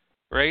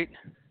 right?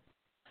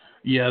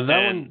 Yeah,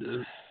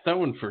 that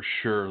one for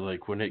sure.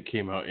 Like when it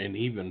came out, and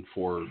even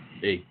for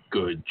a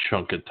good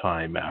chunk of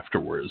time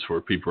afterwards,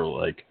 where people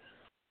were like,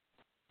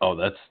 "Oh,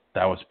 that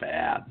was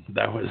bad."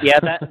 That was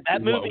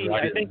that movie.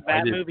 I think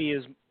that movie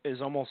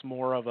is almost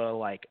more of a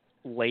like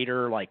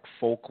later like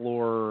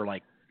folklore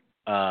like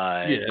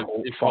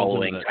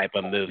following type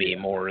of movie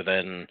more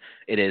than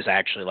it is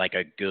actually like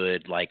a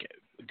good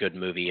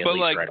movie. But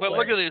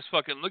look at this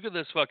fucking.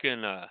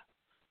 I'm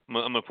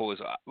gonna pull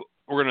this up.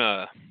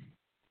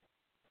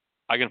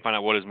 I can find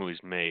out what his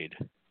movie's made.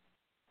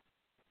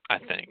 I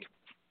think,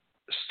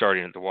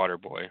 starting at The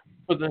Waterboy.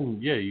 But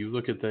then, you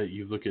look at that.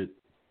 You look at,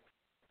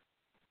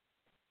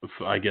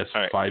 I guess,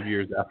 5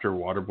 years after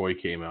Waterboy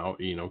came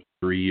out.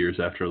 3 years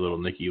after Little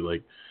Nicky,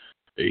 like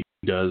he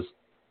does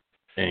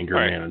Anger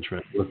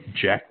Management with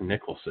Jack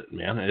Nicholson.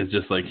 Man, it's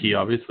just like he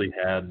obviously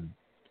had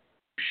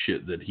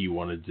shit that he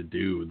wanted to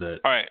do. That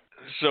all right.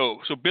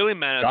 So Billy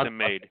Madison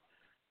made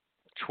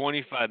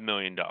 $25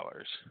 million.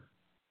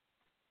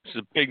 It's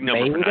a big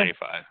number for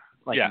 '95.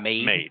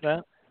 Made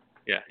that?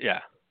 Yeah.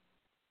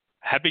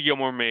 Happy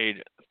Gilmore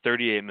made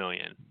 $38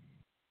 million.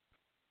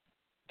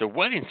 The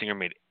Wedding Singer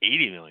made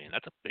 $80 million.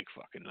 That's a big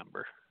fucking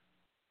number.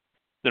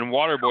 Then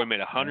Waterboy made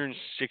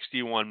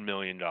 $161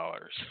 million.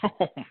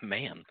 Oh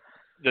man.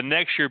 The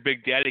next year,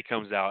 Big Daddy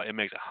comes out. It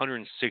makes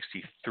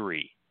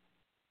 $163.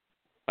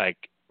 Like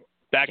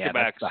back to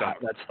back.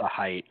 That's the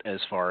height as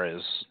far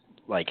as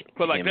like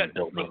him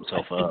building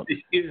himself up.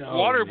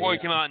 Waterboy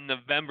came out on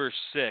November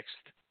 6th.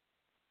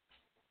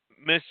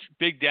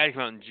 Big Daddy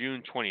came out on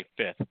June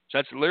 25th. So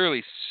that's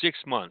literally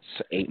 6 months.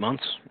 8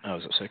 months? Oh,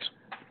 was it 6?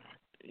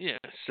 Yeah,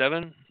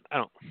 7. I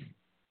don't.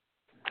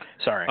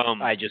 Sorry,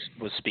 I just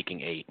was speaking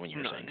 8 when you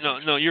were saying.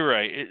 No, you're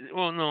right.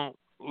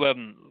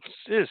 11.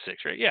 It is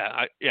 6, right?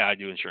 Yeah, I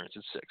do insurance.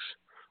 It's 6.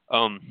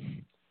 So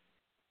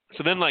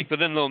then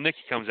Little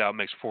Nicky comes out and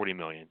makes $40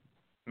 million.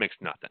 Makes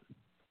nothing.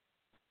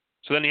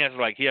 So then he has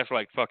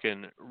to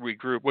fucking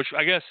regroup, which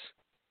I guess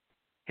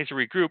he has to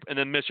regroup, and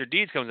then Mr.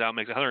 Deeds comes out and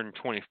makes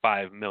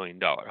 $125 million,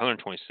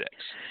 $126.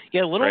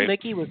 Yeah, Little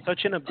Nicky was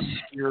such an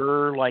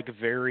obscure, like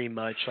very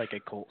much like a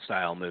cult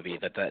style movie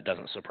that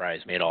doesn't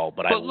surprise me at all.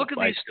 But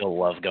I still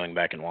love going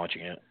back and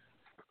watching it.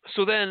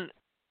 So then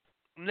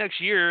next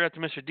year after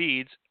Mr.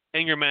 Deeds,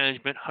 Anger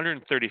Management,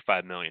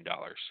 $135 million.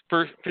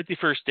 For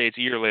 51st Dates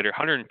a year later,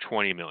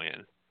 $120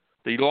 million.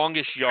 The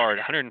Longest Yard,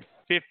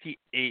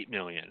 $158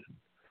 million.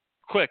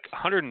 Click,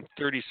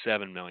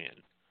 $137 million.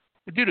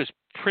 The dude is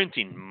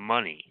printing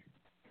money.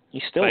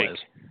 He still is.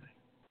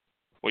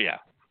 Well, yeah.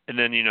 And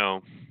then,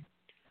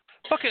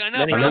 fucking, I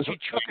now pronounce you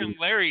Chuck and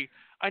Larry.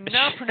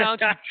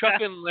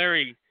 Chuck and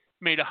Larry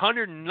made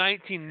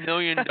 $119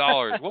 million.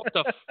 What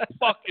the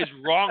fuck is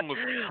wrong with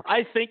you?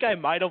 I think I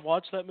might have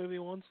watched that movie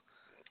once.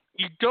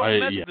 You don't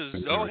mess with the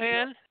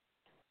Zohan?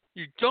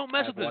 You don't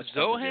mess with the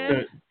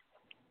Zohan?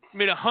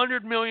 Made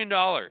 $100 million.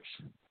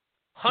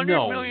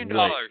 $100 million.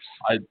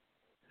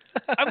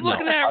 I'm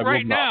looking at it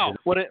right now.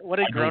 What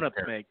did Grown Ups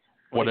make?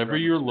 Whatever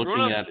you're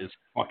looking at is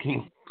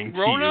fucking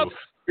Grown Ups.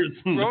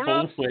 Grown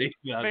Ups made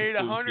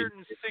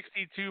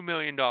 $162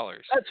 million.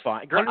 That's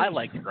fine. I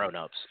like the Grown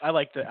Ups. I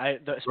like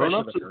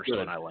especially the first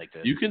one. I liked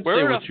it. You can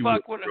say what you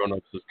want. Grown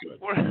Ups is good.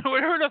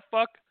 Where the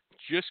fuck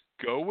Just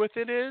Go With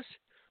It is?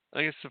 I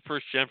think it's the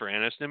first Jennifer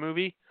Aniston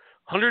movie.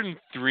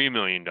 $103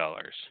 million.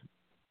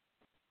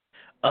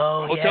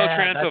 Oh, Hotel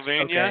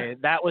Transylvania. Okay.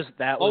 That was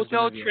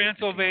Hotel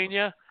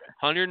Transylvania.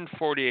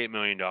 $148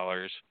 million.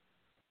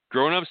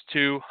 Grown Ups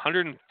 2,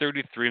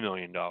 $133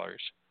 million.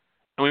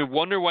 And we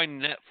wonder why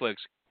Netflix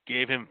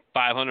gave him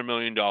 $500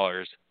 million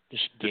to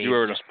do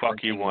whatever the fuck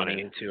he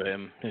wanted. To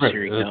him.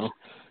 Here you go.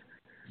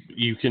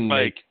 You can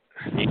make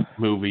 8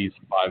 movies,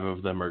 5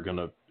 of them are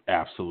gonna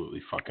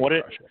absolutely fucking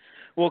crush it.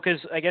 Well, because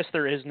I guess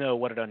there is no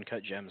what did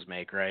Uncut Gems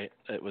make, right?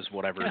 It was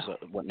what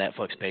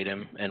Netflix paid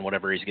him and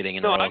whatever he's getting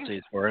in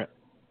royalties for it.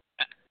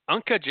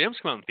 Uncut Gems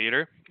come out in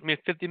theater. I mean,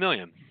 $50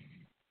 million.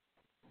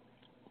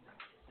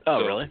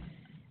 Oh, really?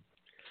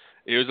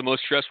 It was the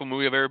most stressful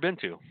movie I've ever been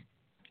to.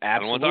 Absolutely. I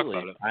don't want to talk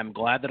about it. I'm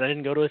glad that I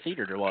didn't go to a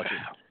theater to watch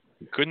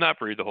it. Could not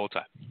breathe the whole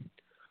time.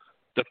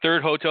 The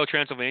third Hotel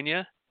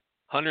Transylvania,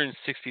 $167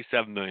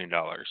 million,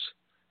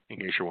 in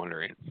case you're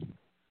wondering.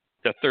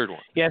 The third one.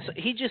 Yes,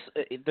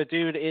 the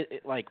dude,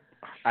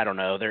 I don't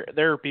know.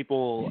 There are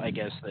people, I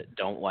guess, that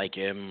don't like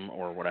him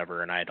or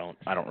whatever, and I don't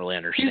really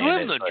understand it. He's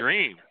living the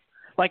dream.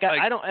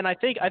 I don't, and I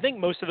think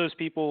most of those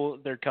people,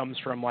 there comes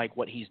from like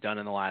what he's done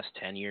in the last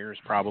 10 years,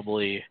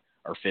 probably,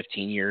 or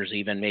 15 years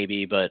even,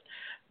 maybe. But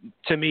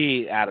to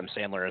me, Adam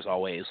Sandler is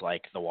always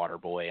like the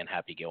Waterboy and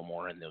Happy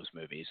Gilmore in those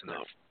movies, and they're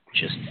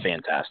just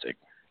fantastic.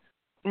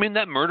 I mean,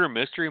 that murder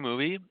mystery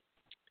movie,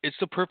 it's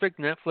the perfect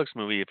Netflix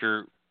movie if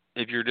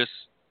you're just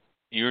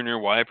you and your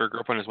wife or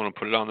girlfriend just want to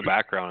put it on the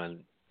background and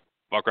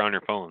walk around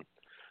your phone,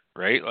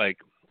 right? Like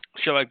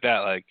shit like that.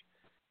 Like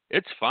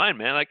it's fine,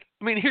 man. Like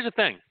I mean, here's the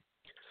thing.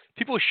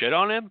 People shit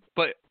on him,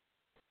 but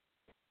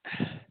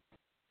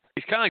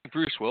he's kind of like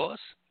Bruce Willis.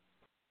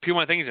 People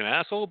might think he's an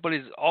asshole, but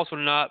he's also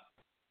not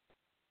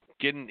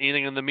getting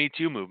anything in the Me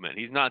Too movement.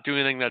 He's not doing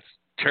anything that's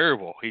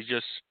terrible. He's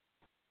just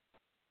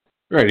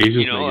right. He's just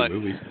making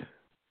movies,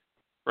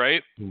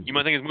 right? You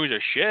might think his movies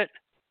are shit,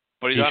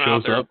 but he's he not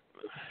shows out there. up.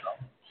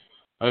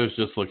 I was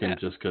just looking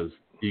just because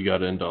you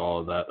got into all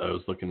of that. I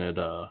was looking at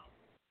I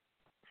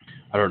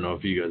don't know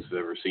if you guys have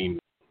ever seen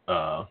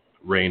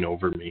Reign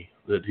Over Me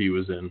that he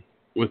was in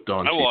with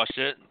Don Cheadle. I watched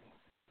it.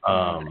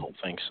 I don't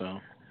think so.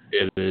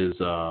 It is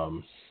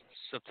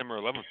September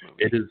 11th movie.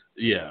 It is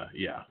yeah.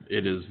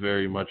 It is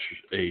very much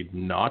a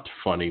not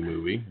funny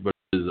movie, but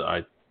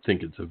I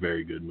think it's a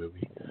very good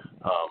movie.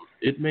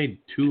 It made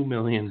 $2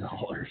 million.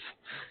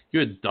 You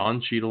had Don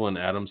Cheadle and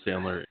Adam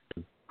Sandler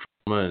in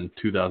Trauma in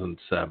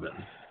 2007,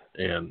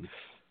 and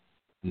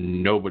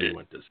nobody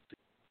went to see it.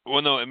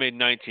 Well, no, it made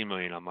 $19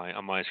 million on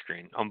my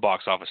screen on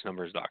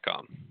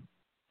boxofficenumbers.com.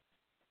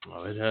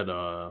 Oh, it had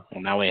Well,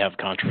 now we have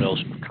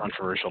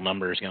controversial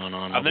numbers going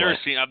on. I've never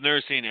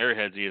seen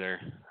Airheads either.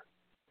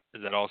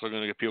 Is that also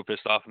going to get people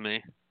pissed off at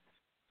me?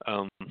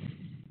 I've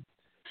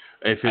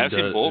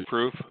seen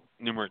Bulletproof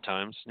numerous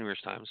times.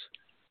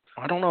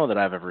 I don't know that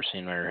I've ever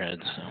seen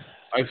Airheads.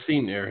 I've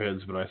seen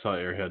Airheads, but I saw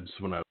Airheads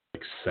when I was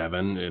like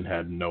 7 and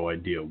had no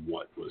idea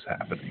what was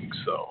happening.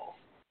 So,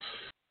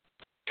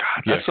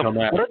 God,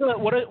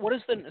 what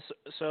is the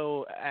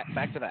so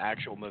back to the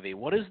actual movie?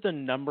 What is the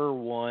number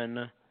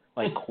one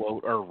like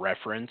quote or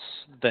reference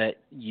that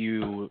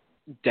you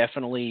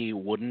definitely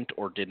wouldn't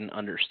or didn't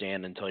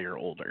understand until you're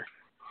older?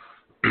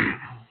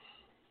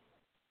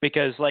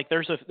 Because like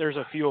there's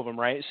a few of them,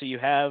 right? So you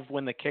have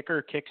when the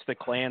kicker kicks the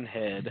Klan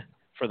head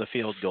for the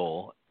field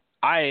goal.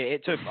 I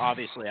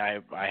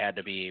had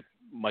to be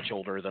much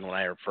older than when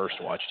I first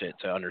watched it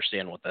to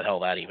understand what the hell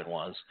that even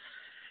was.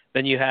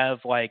 Then you have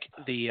like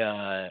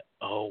the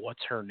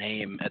what's her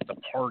name at the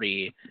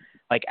party,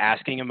 like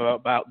asking him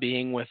about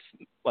being with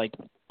like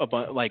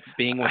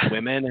being with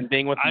women and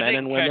being with men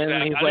and women.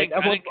 And he's like, I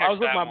was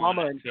with my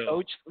mama and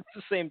coach at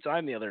the same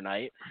time the other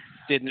night.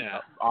 Didn't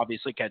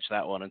obviously catch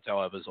that one until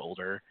I was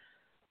older.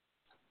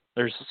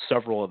 There's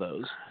several of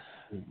those.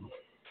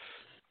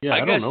 Yeah,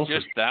 I don't know.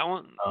 Just that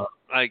one.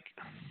 Like,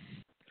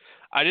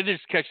 I did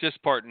just catch this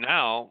part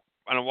now.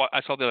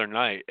 I saw it the other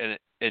night,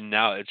 and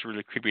now it's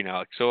really creepy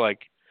now. So like,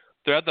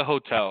 they're at the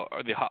hotel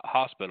or the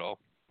hospital,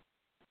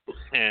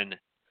 and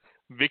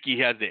Vicky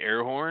has the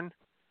air horn,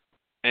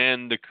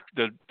 and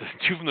the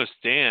two from the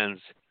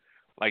stands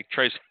like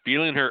tries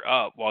feeling her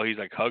up while he's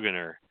like hugging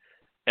her,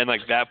 and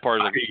like that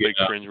part is like big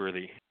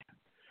cringeworthy.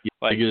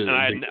 Like,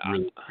 and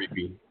really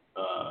creepy.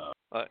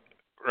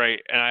 Right,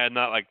 and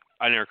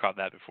I never caught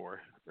that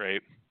before,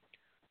 right?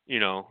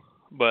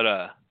 But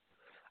I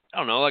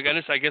don't know. Like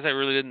I guess I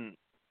really didn't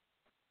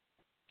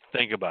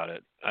think about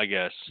it. I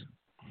guess.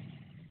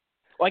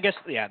 Well, I guess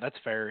that's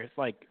fair. It's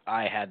like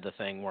I had the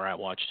thing where I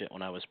watched it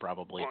when I was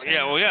probably 10.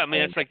 Yeah, well, yeah. I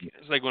mean, it's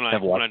like when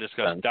I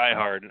discussed Die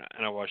Hard,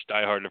 and I watched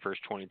Die Hard the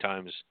first 20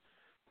 times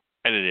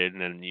edited,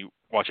 and then you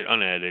watch it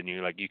unedited,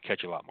 and you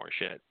catch a lot more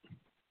shit,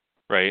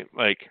 right?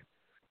 Like,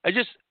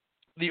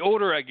 the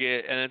older I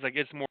get, and it's like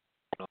it's more,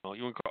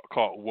 you want to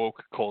call it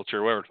woke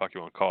culture, whatever the fuck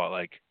you want to call it.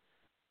 Like,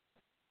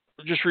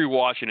 just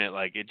rewatching it,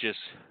 like it just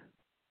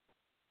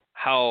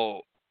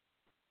how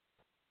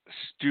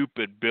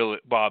stupid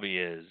Bobby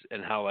is,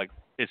 and how like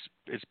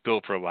it's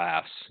built for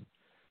laughs,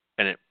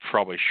 and it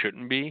probably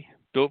shouldn't be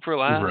built for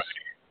laughs. Right.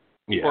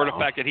 Yeah. Or the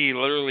fact that he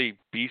literally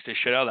beats the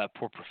shit out of that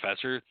poor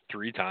professor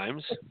 3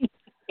 times,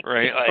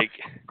 right? Like,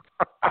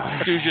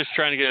 dude's just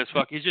trying to get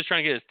he's just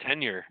trying to get his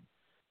tenure,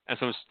 and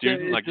some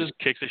student just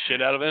kicks the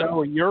shit out of him.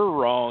 No, you're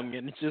wrong,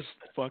 and it just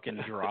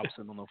fucking drops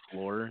him on the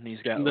floor, and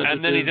he's got.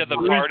 And then he's at the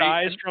party.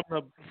 Dies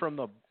from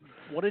the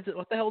what is it?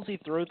 What the hell does he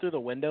throw through the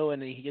window,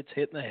 and he gets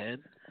hit in the head?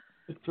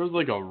 It throws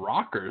like a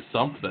rock or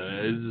something.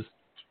 It just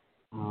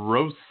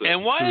roasts him.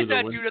 And why is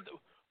that window. dude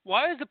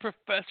why is the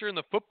professor and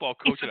the football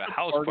coach at a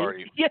house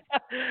party? Yeah,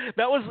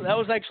 that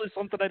was actually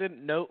something I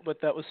didn't note, but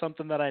that was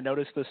something that I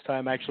noticed this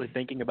time actually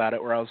thinking about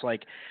it, where I was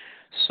like,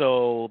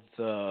 so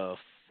the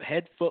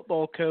head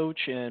football coach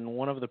and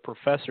one of the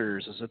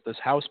professors is at this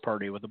house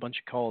party with a bunch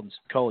of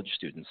college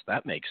students.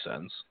 That makes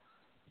sense.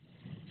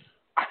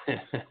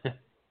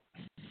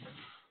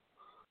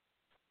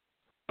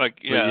 Like,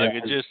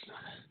 it just...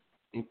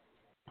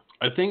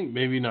 I think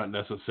maybe not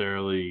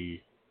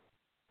necessarily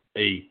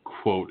a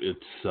quote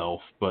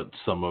itself, but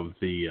some of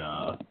the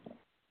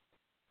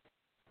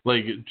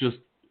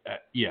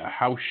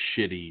how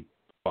shitty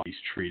Bobby's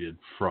treated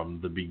from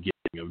the beginning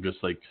of just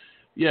like,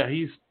 yeah,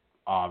 he's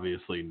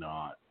obviously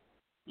not.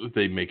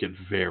 They make it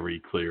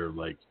very clear,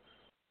 like,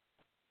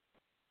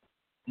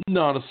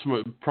 not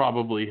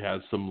probably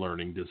has some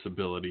learning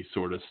disability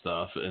sort of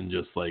stuff, and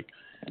just like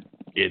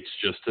it's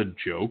just a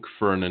joke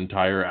for an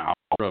entire hour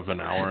of an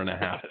hour and a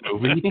half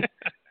movie. And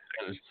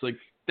it's like,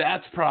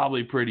 that's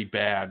probably pretty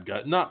bad,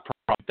 guys. Not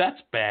probably,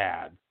 that's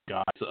bad,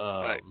 guys.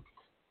 Right.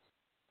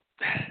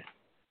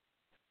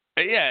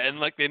 Yeah, and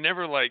like they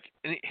never like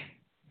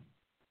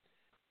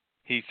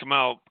he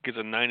somehow gets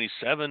a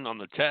 97 on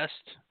the test,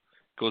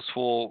 goes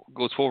full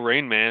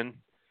Rain Man,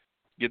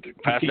 get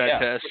past that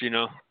test, you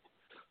know.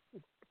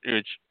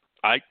 Which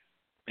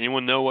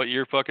anyone know what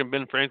year fucking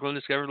Ben Franklin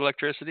discovered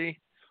electricity?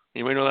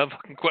 Anybody know that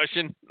fucking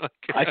question?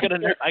 I could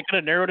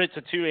have narrowed it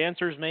to 2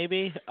 answers,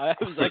 maybe. I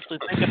was actually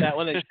thinking that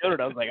when they showed it.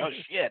 I was like, oh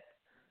shit.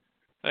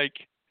 Like,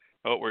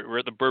 we're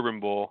at the Bourbon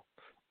Bowl.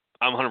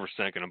 I'm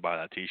 100% gonna buy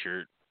that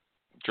T-shirt.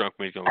 Drunk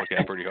me's gonna look at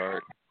it pretty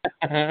hard.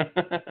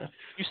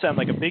 You sound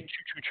like a big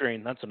choo-choo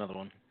train. That's another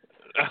one.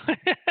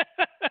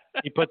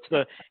 He puts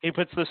the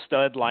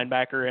stud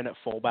linebacker in at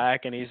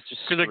fullback, and he's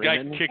just because the guy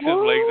kicks his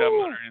legs up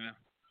underneath him.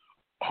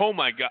 Oh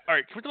my god! All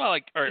right, let's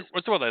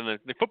talk about that.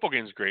 The football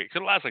game is great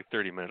because it lasts like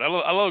 30 minutes. I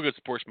love a good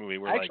sports movie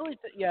where actually,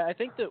 I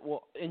think that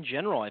in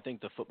general, I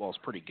think the football's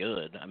pretty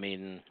good. I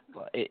mean,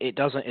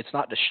 it's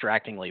not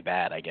distractingly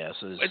bad. I guess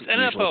it's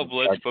NFL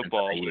Blitz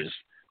football,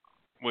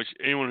 which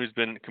anyone who's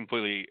been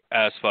completely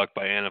ass fucked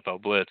by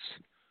NFL Blitz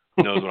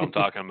knows what I'm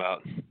talking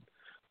about.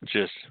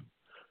 Just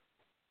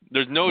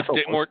there's no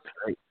more.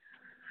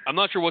 I'm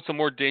not sure what's a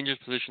more dangerous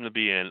position to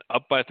be in: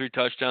 up by 3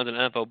 touchdowns in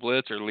NFL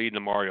Blitz, or leading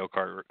a Mario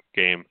Kart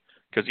game.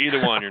 Because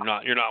either one, you're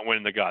not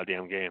winning the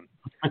goddamn game.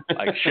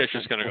 Like, shit's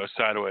just gonna go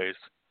sideways.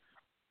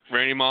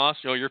 Randy Moss,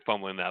 you're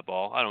fumbling that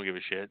ball. I don't give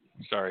a shit.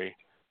 Sorry.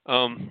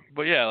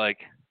 But yeah, like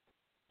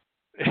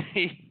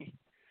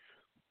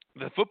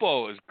the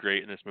football is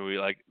great in this movie.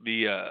 Like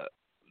it's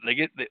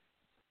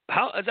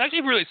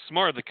actually really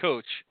smart of the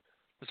coach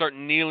to start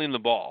kneeling the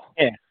ball.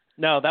 Yeah.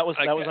 No, that was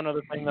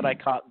another thing that I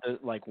caught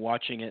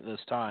watching it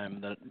this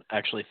time. That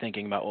actually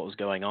thinking about what was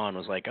going on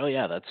was like, oh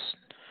yeah, that's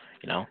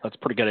a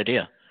pretty good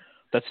idea.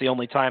 That's the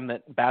only time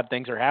that bad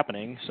things are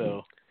happening.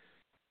 So,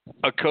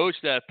 a coach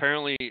that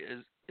apparently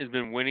has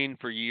been winning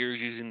for years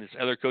using this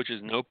other coach's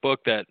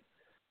notebook that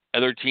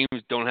other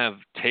teams don't have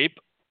tape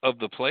of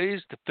the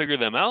plays to figure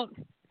them out.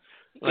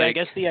 Yeah, I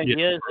guess the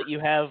idea is that you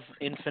have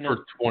infinite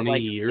for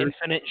 20 years,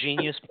 infinite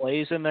genius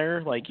plays in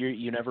there. Like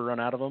you never run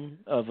out of them.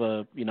 Of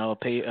a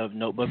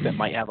notebook that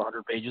might have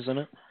 100 pages in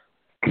it.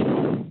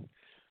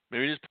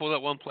 Maybe just pull that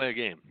one play a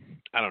game.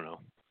 I don't know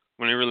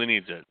when he really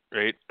needs it,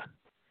 right?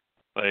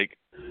 Like,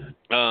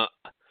 I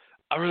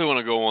really want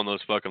to go on those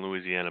fucking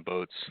Louisiana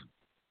boats.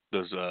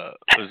 Those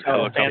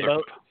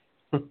helicopter.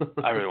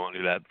 I really want to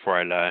do that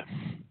before I die.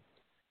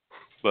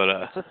 But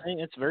it's a thing.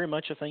 It's very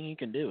much a thing you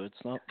can do.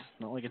 It's not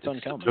like it's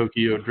uncommon. The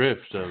Tokyo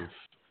Drift of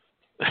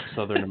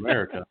Southern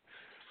America.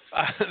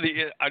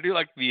 I do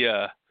like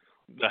the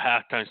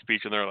halftime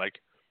speech, and they're like,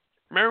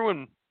 "Remember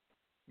when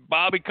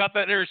Bobby caught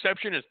that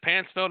interception? His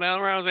pants fell down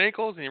around his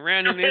ankles, and he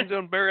ran in the end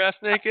zone bare ass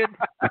naked."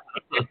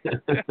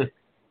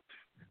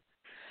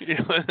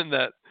 And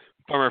that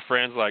farmer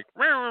friend's like,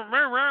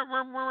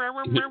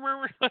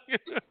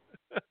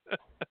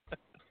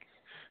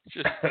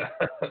 just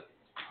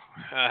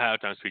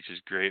halftime speech is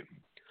great.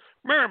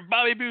 Remember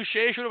Bobby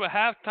Boucher showed up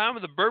at halftime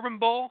of the Bourbon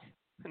Bowl,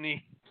 and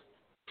he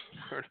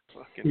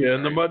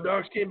and the Mud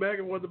Dogs came back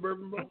and won the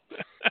Bourbon Bowl.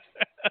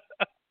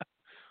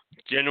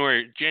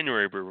 January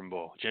Bourbon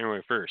Bowl,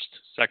 January 1st,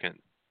 2nd.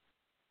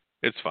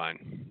 It's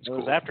fine. It's It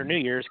was cool. after New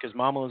Year's because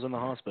Mama was in the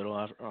hospital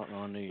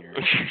on New Year's.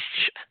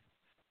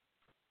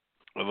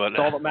 That's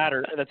all that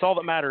matters. That's all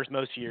that matters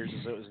most years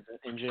is it was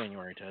in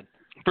January, Ted.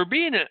 For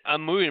being a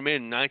movie made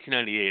in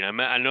 1998,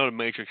 I know The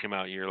Matrix came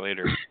out a year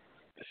later.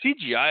 The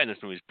CGI in this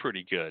movie is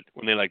pretty good.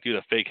 When they do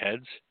the fake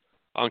heads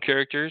on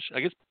characters,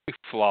 it's pretty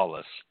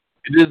flawless.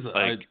 It is.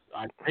 I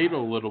paid a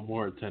little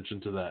more attention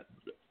to that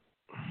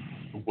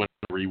when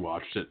I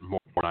rewatched it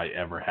more than I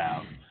ever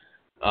have,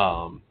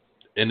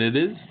 and it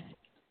is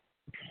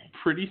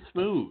pretty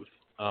smooth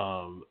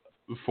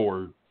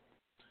for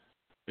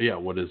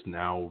what is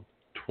now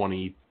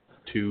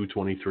 22,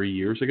 23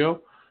 years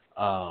ago.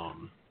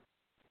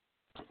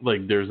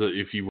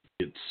 If you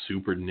get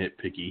super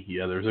nitpicky,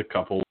 there's a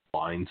couple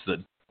lines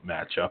that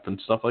match up and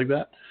stuff like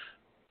that,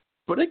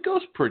 but it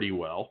goes pretty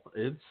well.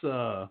 It's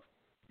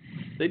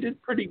they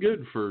did pretty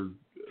good for.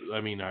 I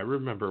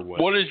remember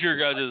what is your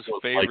guys'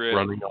 favorite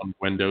running on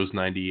Windows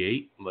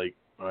 98?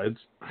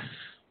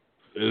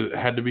 It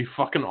had to be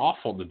fucking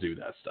awful to do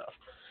that stuff.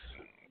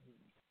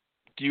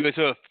 Do you guys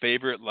have a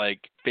favorite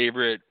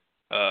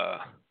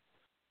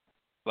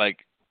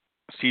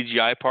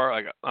CGI part?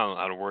 I don't know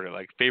how to word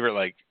it.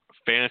 Favorite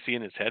fantasy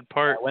in his head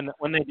part. When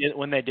they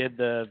did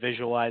the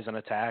visualize an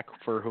attack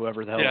for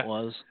whoever the hell it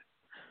was.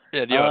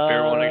 Yeah, do you have a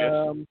favorite one? I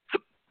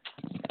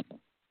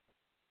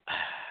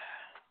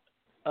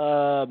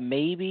guess.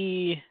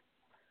 Maybe.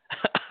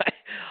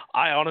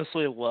 I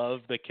honestly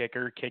love the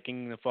kicker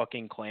kicking the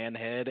fucking clan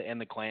head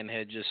and the clan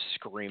head just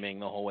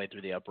screaming the whole way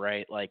through the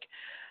upright.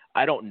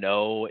 I don't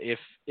know if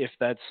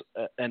that's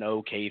an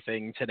okay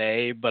thing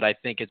today, but I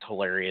think it's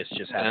hilarious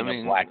just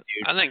having a black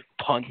dude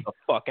punch the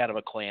fuck out of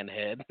a clan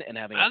head and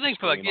having. I think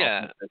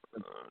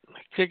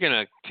kicking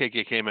a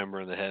KKK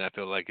member in the head, I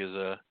feel like is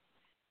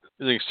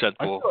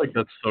acceptable. I feel like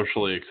that's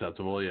socially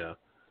acceptable. Yeah.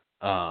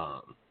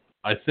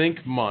 I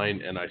think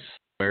mine, and I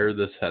swear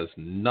this has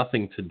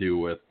nothing to do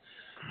with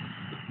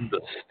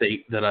the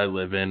state that I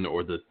live in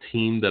or the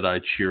team that I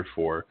cheer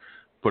for,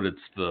 but it's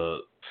the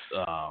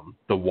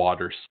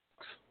water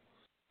sucks,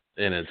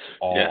 and it's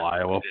all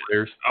Iowa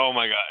players. Oh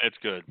my god, it's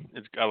good.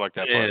 I like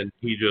that part. And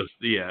he just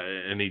because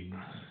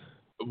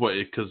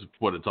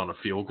it's on a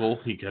field goal.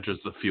 He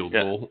catches the field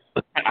goal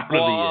out of the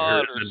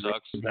air.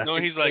 Sucks. No,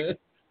 he's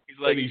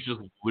just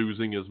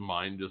losing his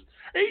mind. Just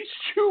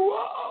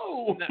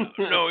H2O.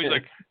 No, he's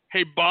like,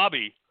 hey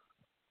Bobby,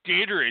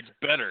 Gatorade's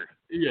better.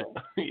 Yeah.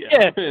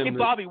 Hey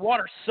Bobby,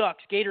 water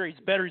sucks. Gatorade's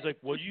better. He's like,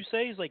 what'd you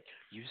say? He's like,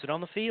 use it on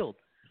the field.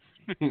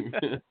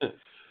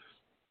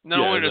 Not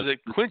only does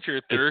it quench your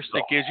thirst,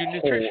 it gives you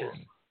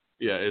nutrition.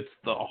 It's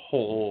the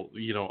whole,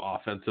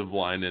 offensive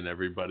line and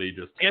everybody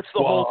just. It's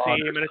the whole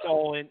team, and it's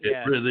all in.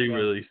 It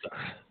really sucks.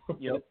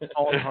 Yep, it's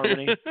all in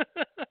harmony.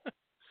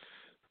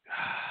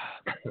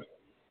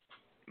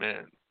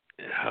 Man,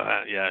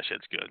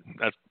 shit's good.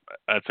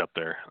 That's up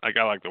there. I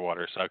like the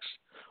water sucks,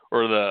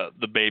 or the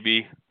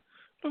baby.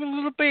 Look at the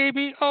little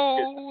baby.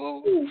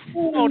 Oh,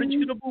 did you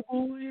get a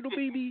boo-boo, little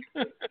baby?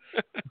 And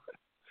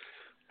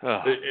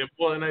I think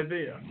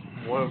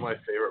one of my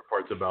favorite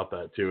parts about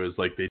that too is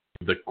they do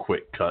the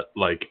quick cut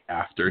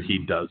after he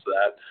does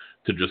that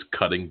to just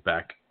cutting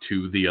back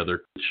to the other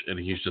coach, and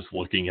he's just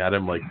looking at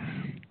him like,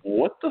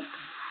 what the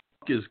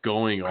fuck is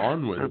going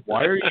on with it?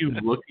 Why are you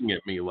looking at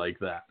me like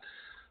that?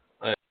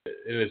 And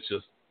it's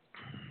just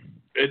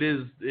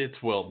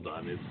it's well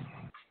done.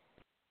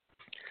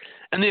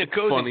 And the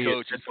opposing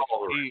coach is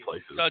he's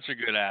such a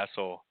good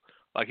asshole.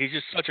 He's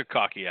just such a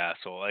cocky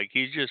asshole.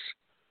 He's just,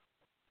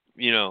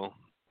 the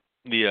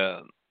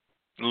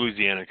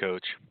Louisiana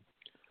coach.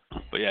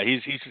 But yeah,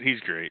 he's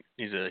great.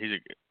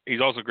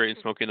 He's also great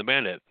in Smokey and the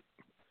Bandit.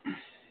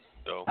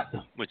 So,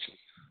 which is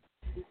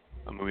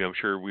a movie I'm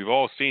sure we've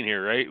all seen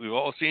here, right? We've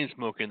all seen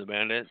Smokey and the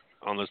Bandit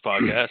on this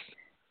podcast.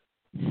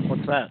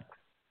 What's that?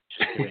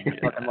 Just kidding. I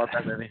fucking love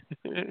that movie.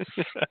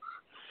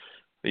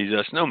 He's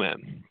a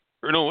snowman.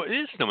 Or no, it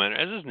is Snowman.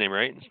 Is his name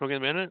right? Smokey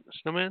and the Bandit?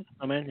 Snowman?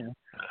 Snowman, yeah.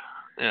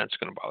 Yeah, it's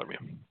going to bother me.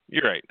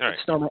 You're right. All right.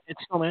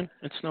 It's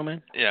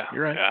Snowman. Yeah.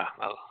 You're right. Yeah.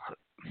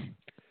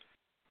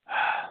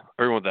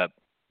 Everyone with that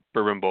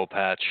bourbon bowl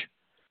patch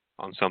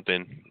on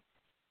something.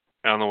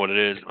 I don't know what it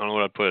is. I don't know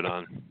what I'd put it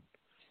on.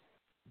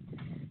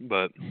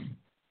 But,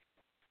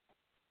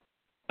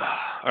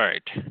 all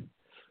right.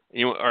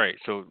 All right,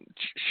 so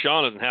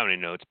Sean doesn't have any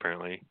notes,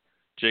 apparently.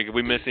 Jake, have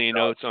we missed any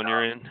notes on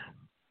your end?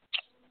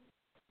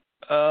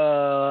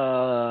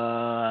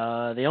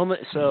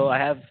 So I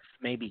have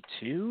maybe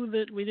two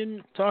that we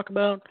didn't talk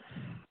about.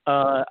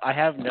 I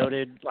have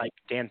noted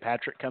Dan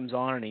Patrick comes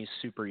on and he's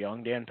super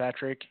young, Dan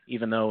Patrick,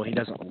 even though he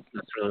doesn't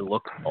necessarily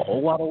look a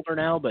whole lot older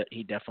now, but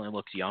he definitely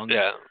looks young.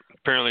 Yeah,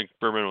 apparently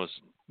Berman was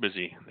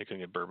busy. They couldn't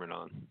get Berman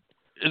on.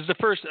 I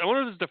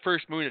wonder if it's the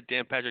first movie that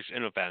Dan Patrick's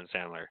in with Adam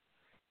Sandler,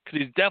 because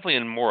he's definitely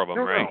in more of them,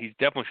 right? He's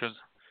definitely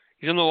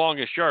he's in The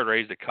Longest Yard, right?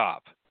 He's the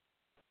cop,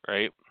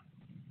 right?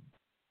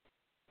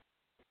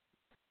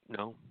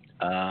 No.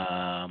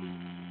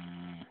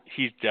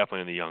 He's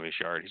definitely in The Youngest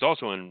Yard. He's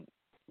also in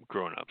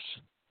Grown Ups.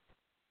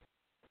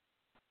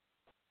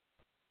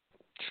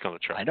 call him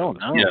Chuck. I don't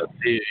know. Yeah,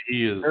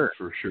 he is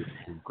for sure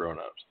Grown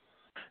Ups.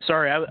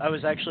 Sorry, I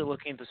was actually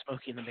looking at the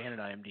Smokey and the Bandit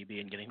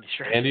IMDb and getting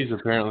distracted. Andy's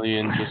apparently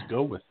in Just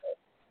Go With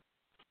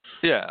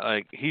It. Yeah,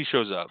 like he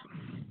shows up.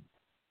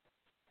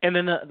 And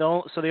then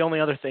the only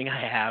other thing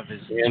I have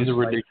is and the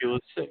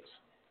Ridiculous Six.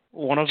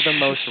 One of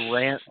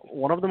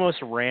the most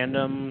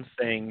random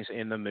things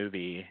in the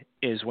movie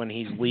is when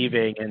he's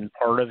leaving, and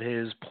part of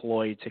his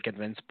ploy to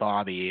convince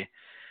Bobby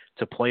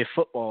to play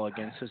football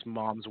against his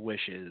mom's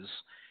wishes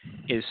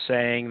is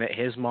saying that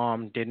his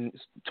mom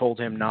told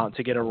him not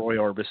to get a Roy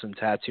Orbison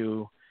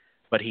tattoo,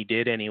 but he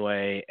did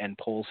anyway, and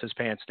pulls his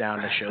pants down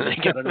to show that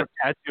he got a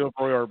tattoo of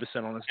Roy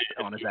Orbison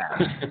on his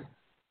ass.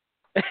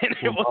 And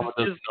it was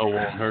just, won't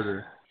hurt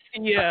her.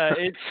 Yeah,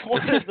 it's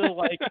one of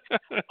the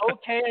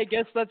okay, I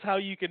guess that's how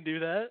you can do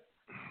that.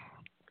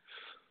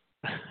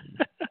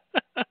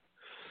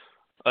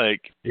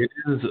 It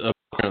is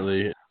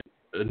apparently,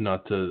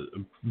 not to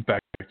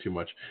back too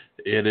much,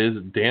 it is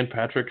Dan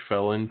Patrick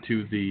fell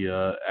into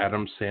the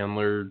Adam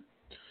Sandler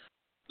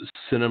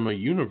cinema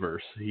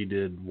universe. He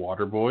did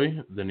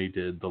Waterboy, then he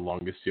did The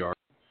Longest Yard,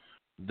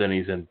 then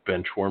he's in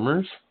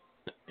Benchwarmers,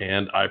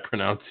 and I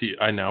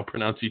now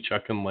pronounce you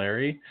Chuck and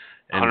Larry.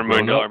 And $100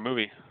 million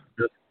movie.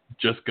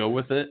 Just Go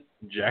With It,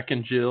 Jack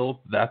and Jill,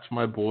 That's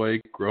My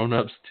Boy, Grown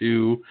Ups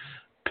 2,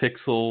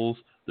 Pixels,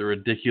 The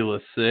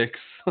Ridiculous Six,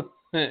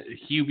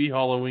 Hubie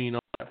Halloween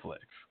on Netflix.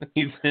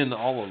 He's in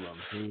all of them.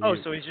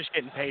 So he's just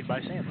getting paid by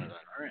Sandler then,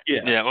 all right.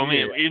 Yeah, well, I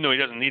mean, even though he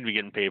doesn't need to be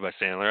getting paid by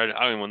Sandler,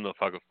 I don't even know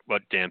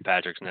what Dan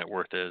Patrick's net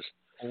worth is.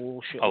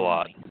 Bullshit. A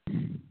lot.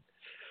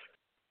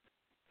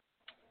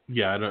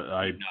 Yeah,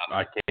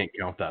 I can't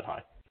count that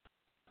high.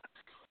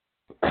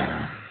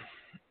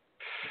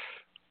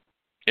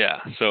 Yeah,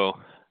 so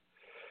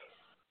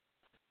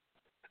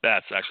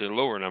that's actually a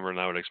lower number than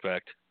I would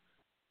expect.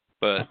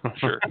 But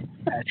sure. Patrick's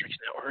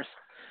net worth.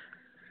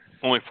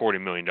 Only $40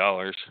 million,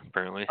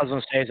 apparently. I was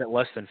going to say, is it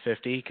less than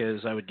 50?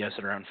 Because I would guess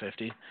it around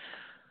 50.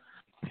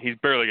 He's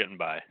barely getting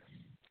by.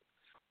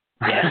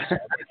 Yeah.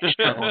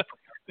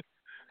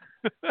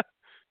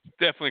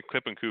 Definitely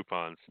clipping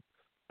coupons.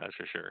 That's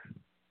for sure.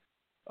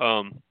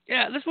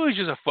 Yeah, this movie's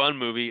just a fun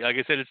movie. Like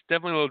I said, it's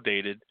definitely a little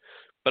dated.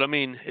 But, I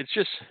mean, it's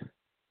just...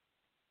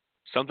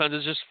 Sometimes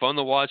it's just fun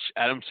to watch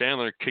Adam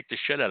Sandler kick the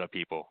shit out of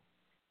people,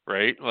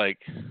 right?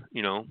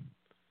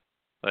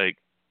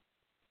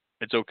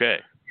 It's okay.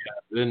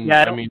 Yeah, and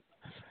I mean,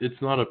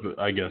 it's not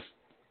I guess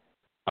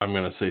I'm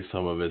going to say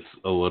some of it's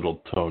a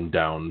little toned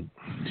down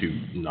to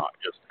not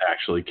just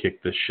actually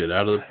kick the shit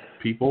out of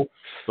people,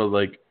 but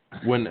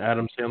when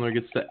Adam Sandler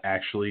gets to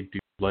actually do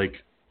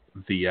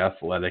the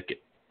athletic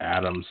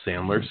Adam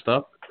Sandler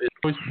stuff, it's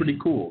always pretty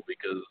cool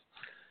because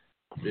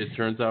it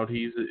turns out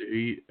he's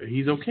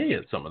okay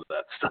at some of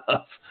that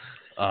stuff.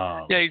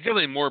 Yeah, he's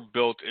definitely more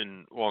built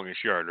in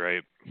Longest Yard,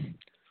 right?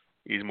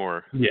 He's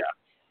more. Yeah.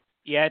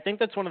 Yeah, I think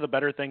that's one of the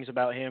better things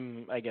about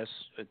him. I guess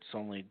it's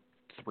only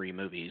 3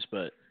 movies,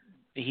 but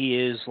he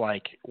is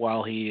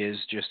while he is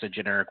just a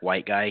generic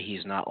white guy,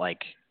 he's not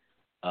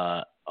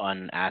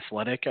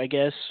unathletic, I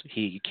guess.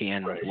 He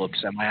can look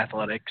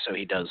semi-athletic, so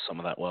he does some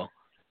of that well.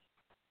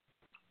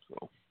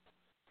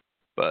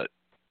 But,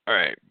 all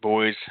right,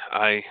 boys,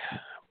 I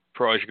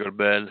probably should go to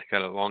bed.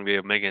 Got a long day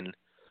of making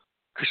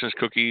Christmas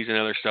cookies and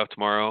other stuff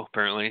tomorrow,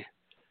 apparently.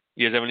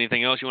 You guys have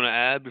anything else you want to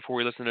add before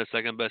we listen to the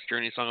second best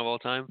Journey song of all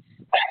time?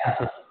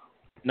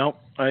 Nope.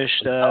 I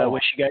just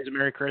wish you guys a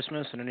Merry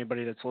Christmas, and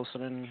anybody that's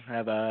listening,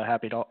 have a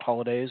happy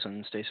holidays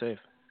and stay safe.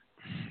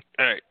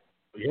 All right.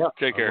 Yeah.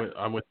 Take care.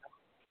 I'm with.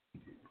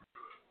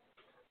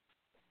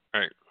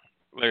 All right.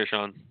 Later,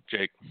 Sean.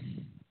 Jake.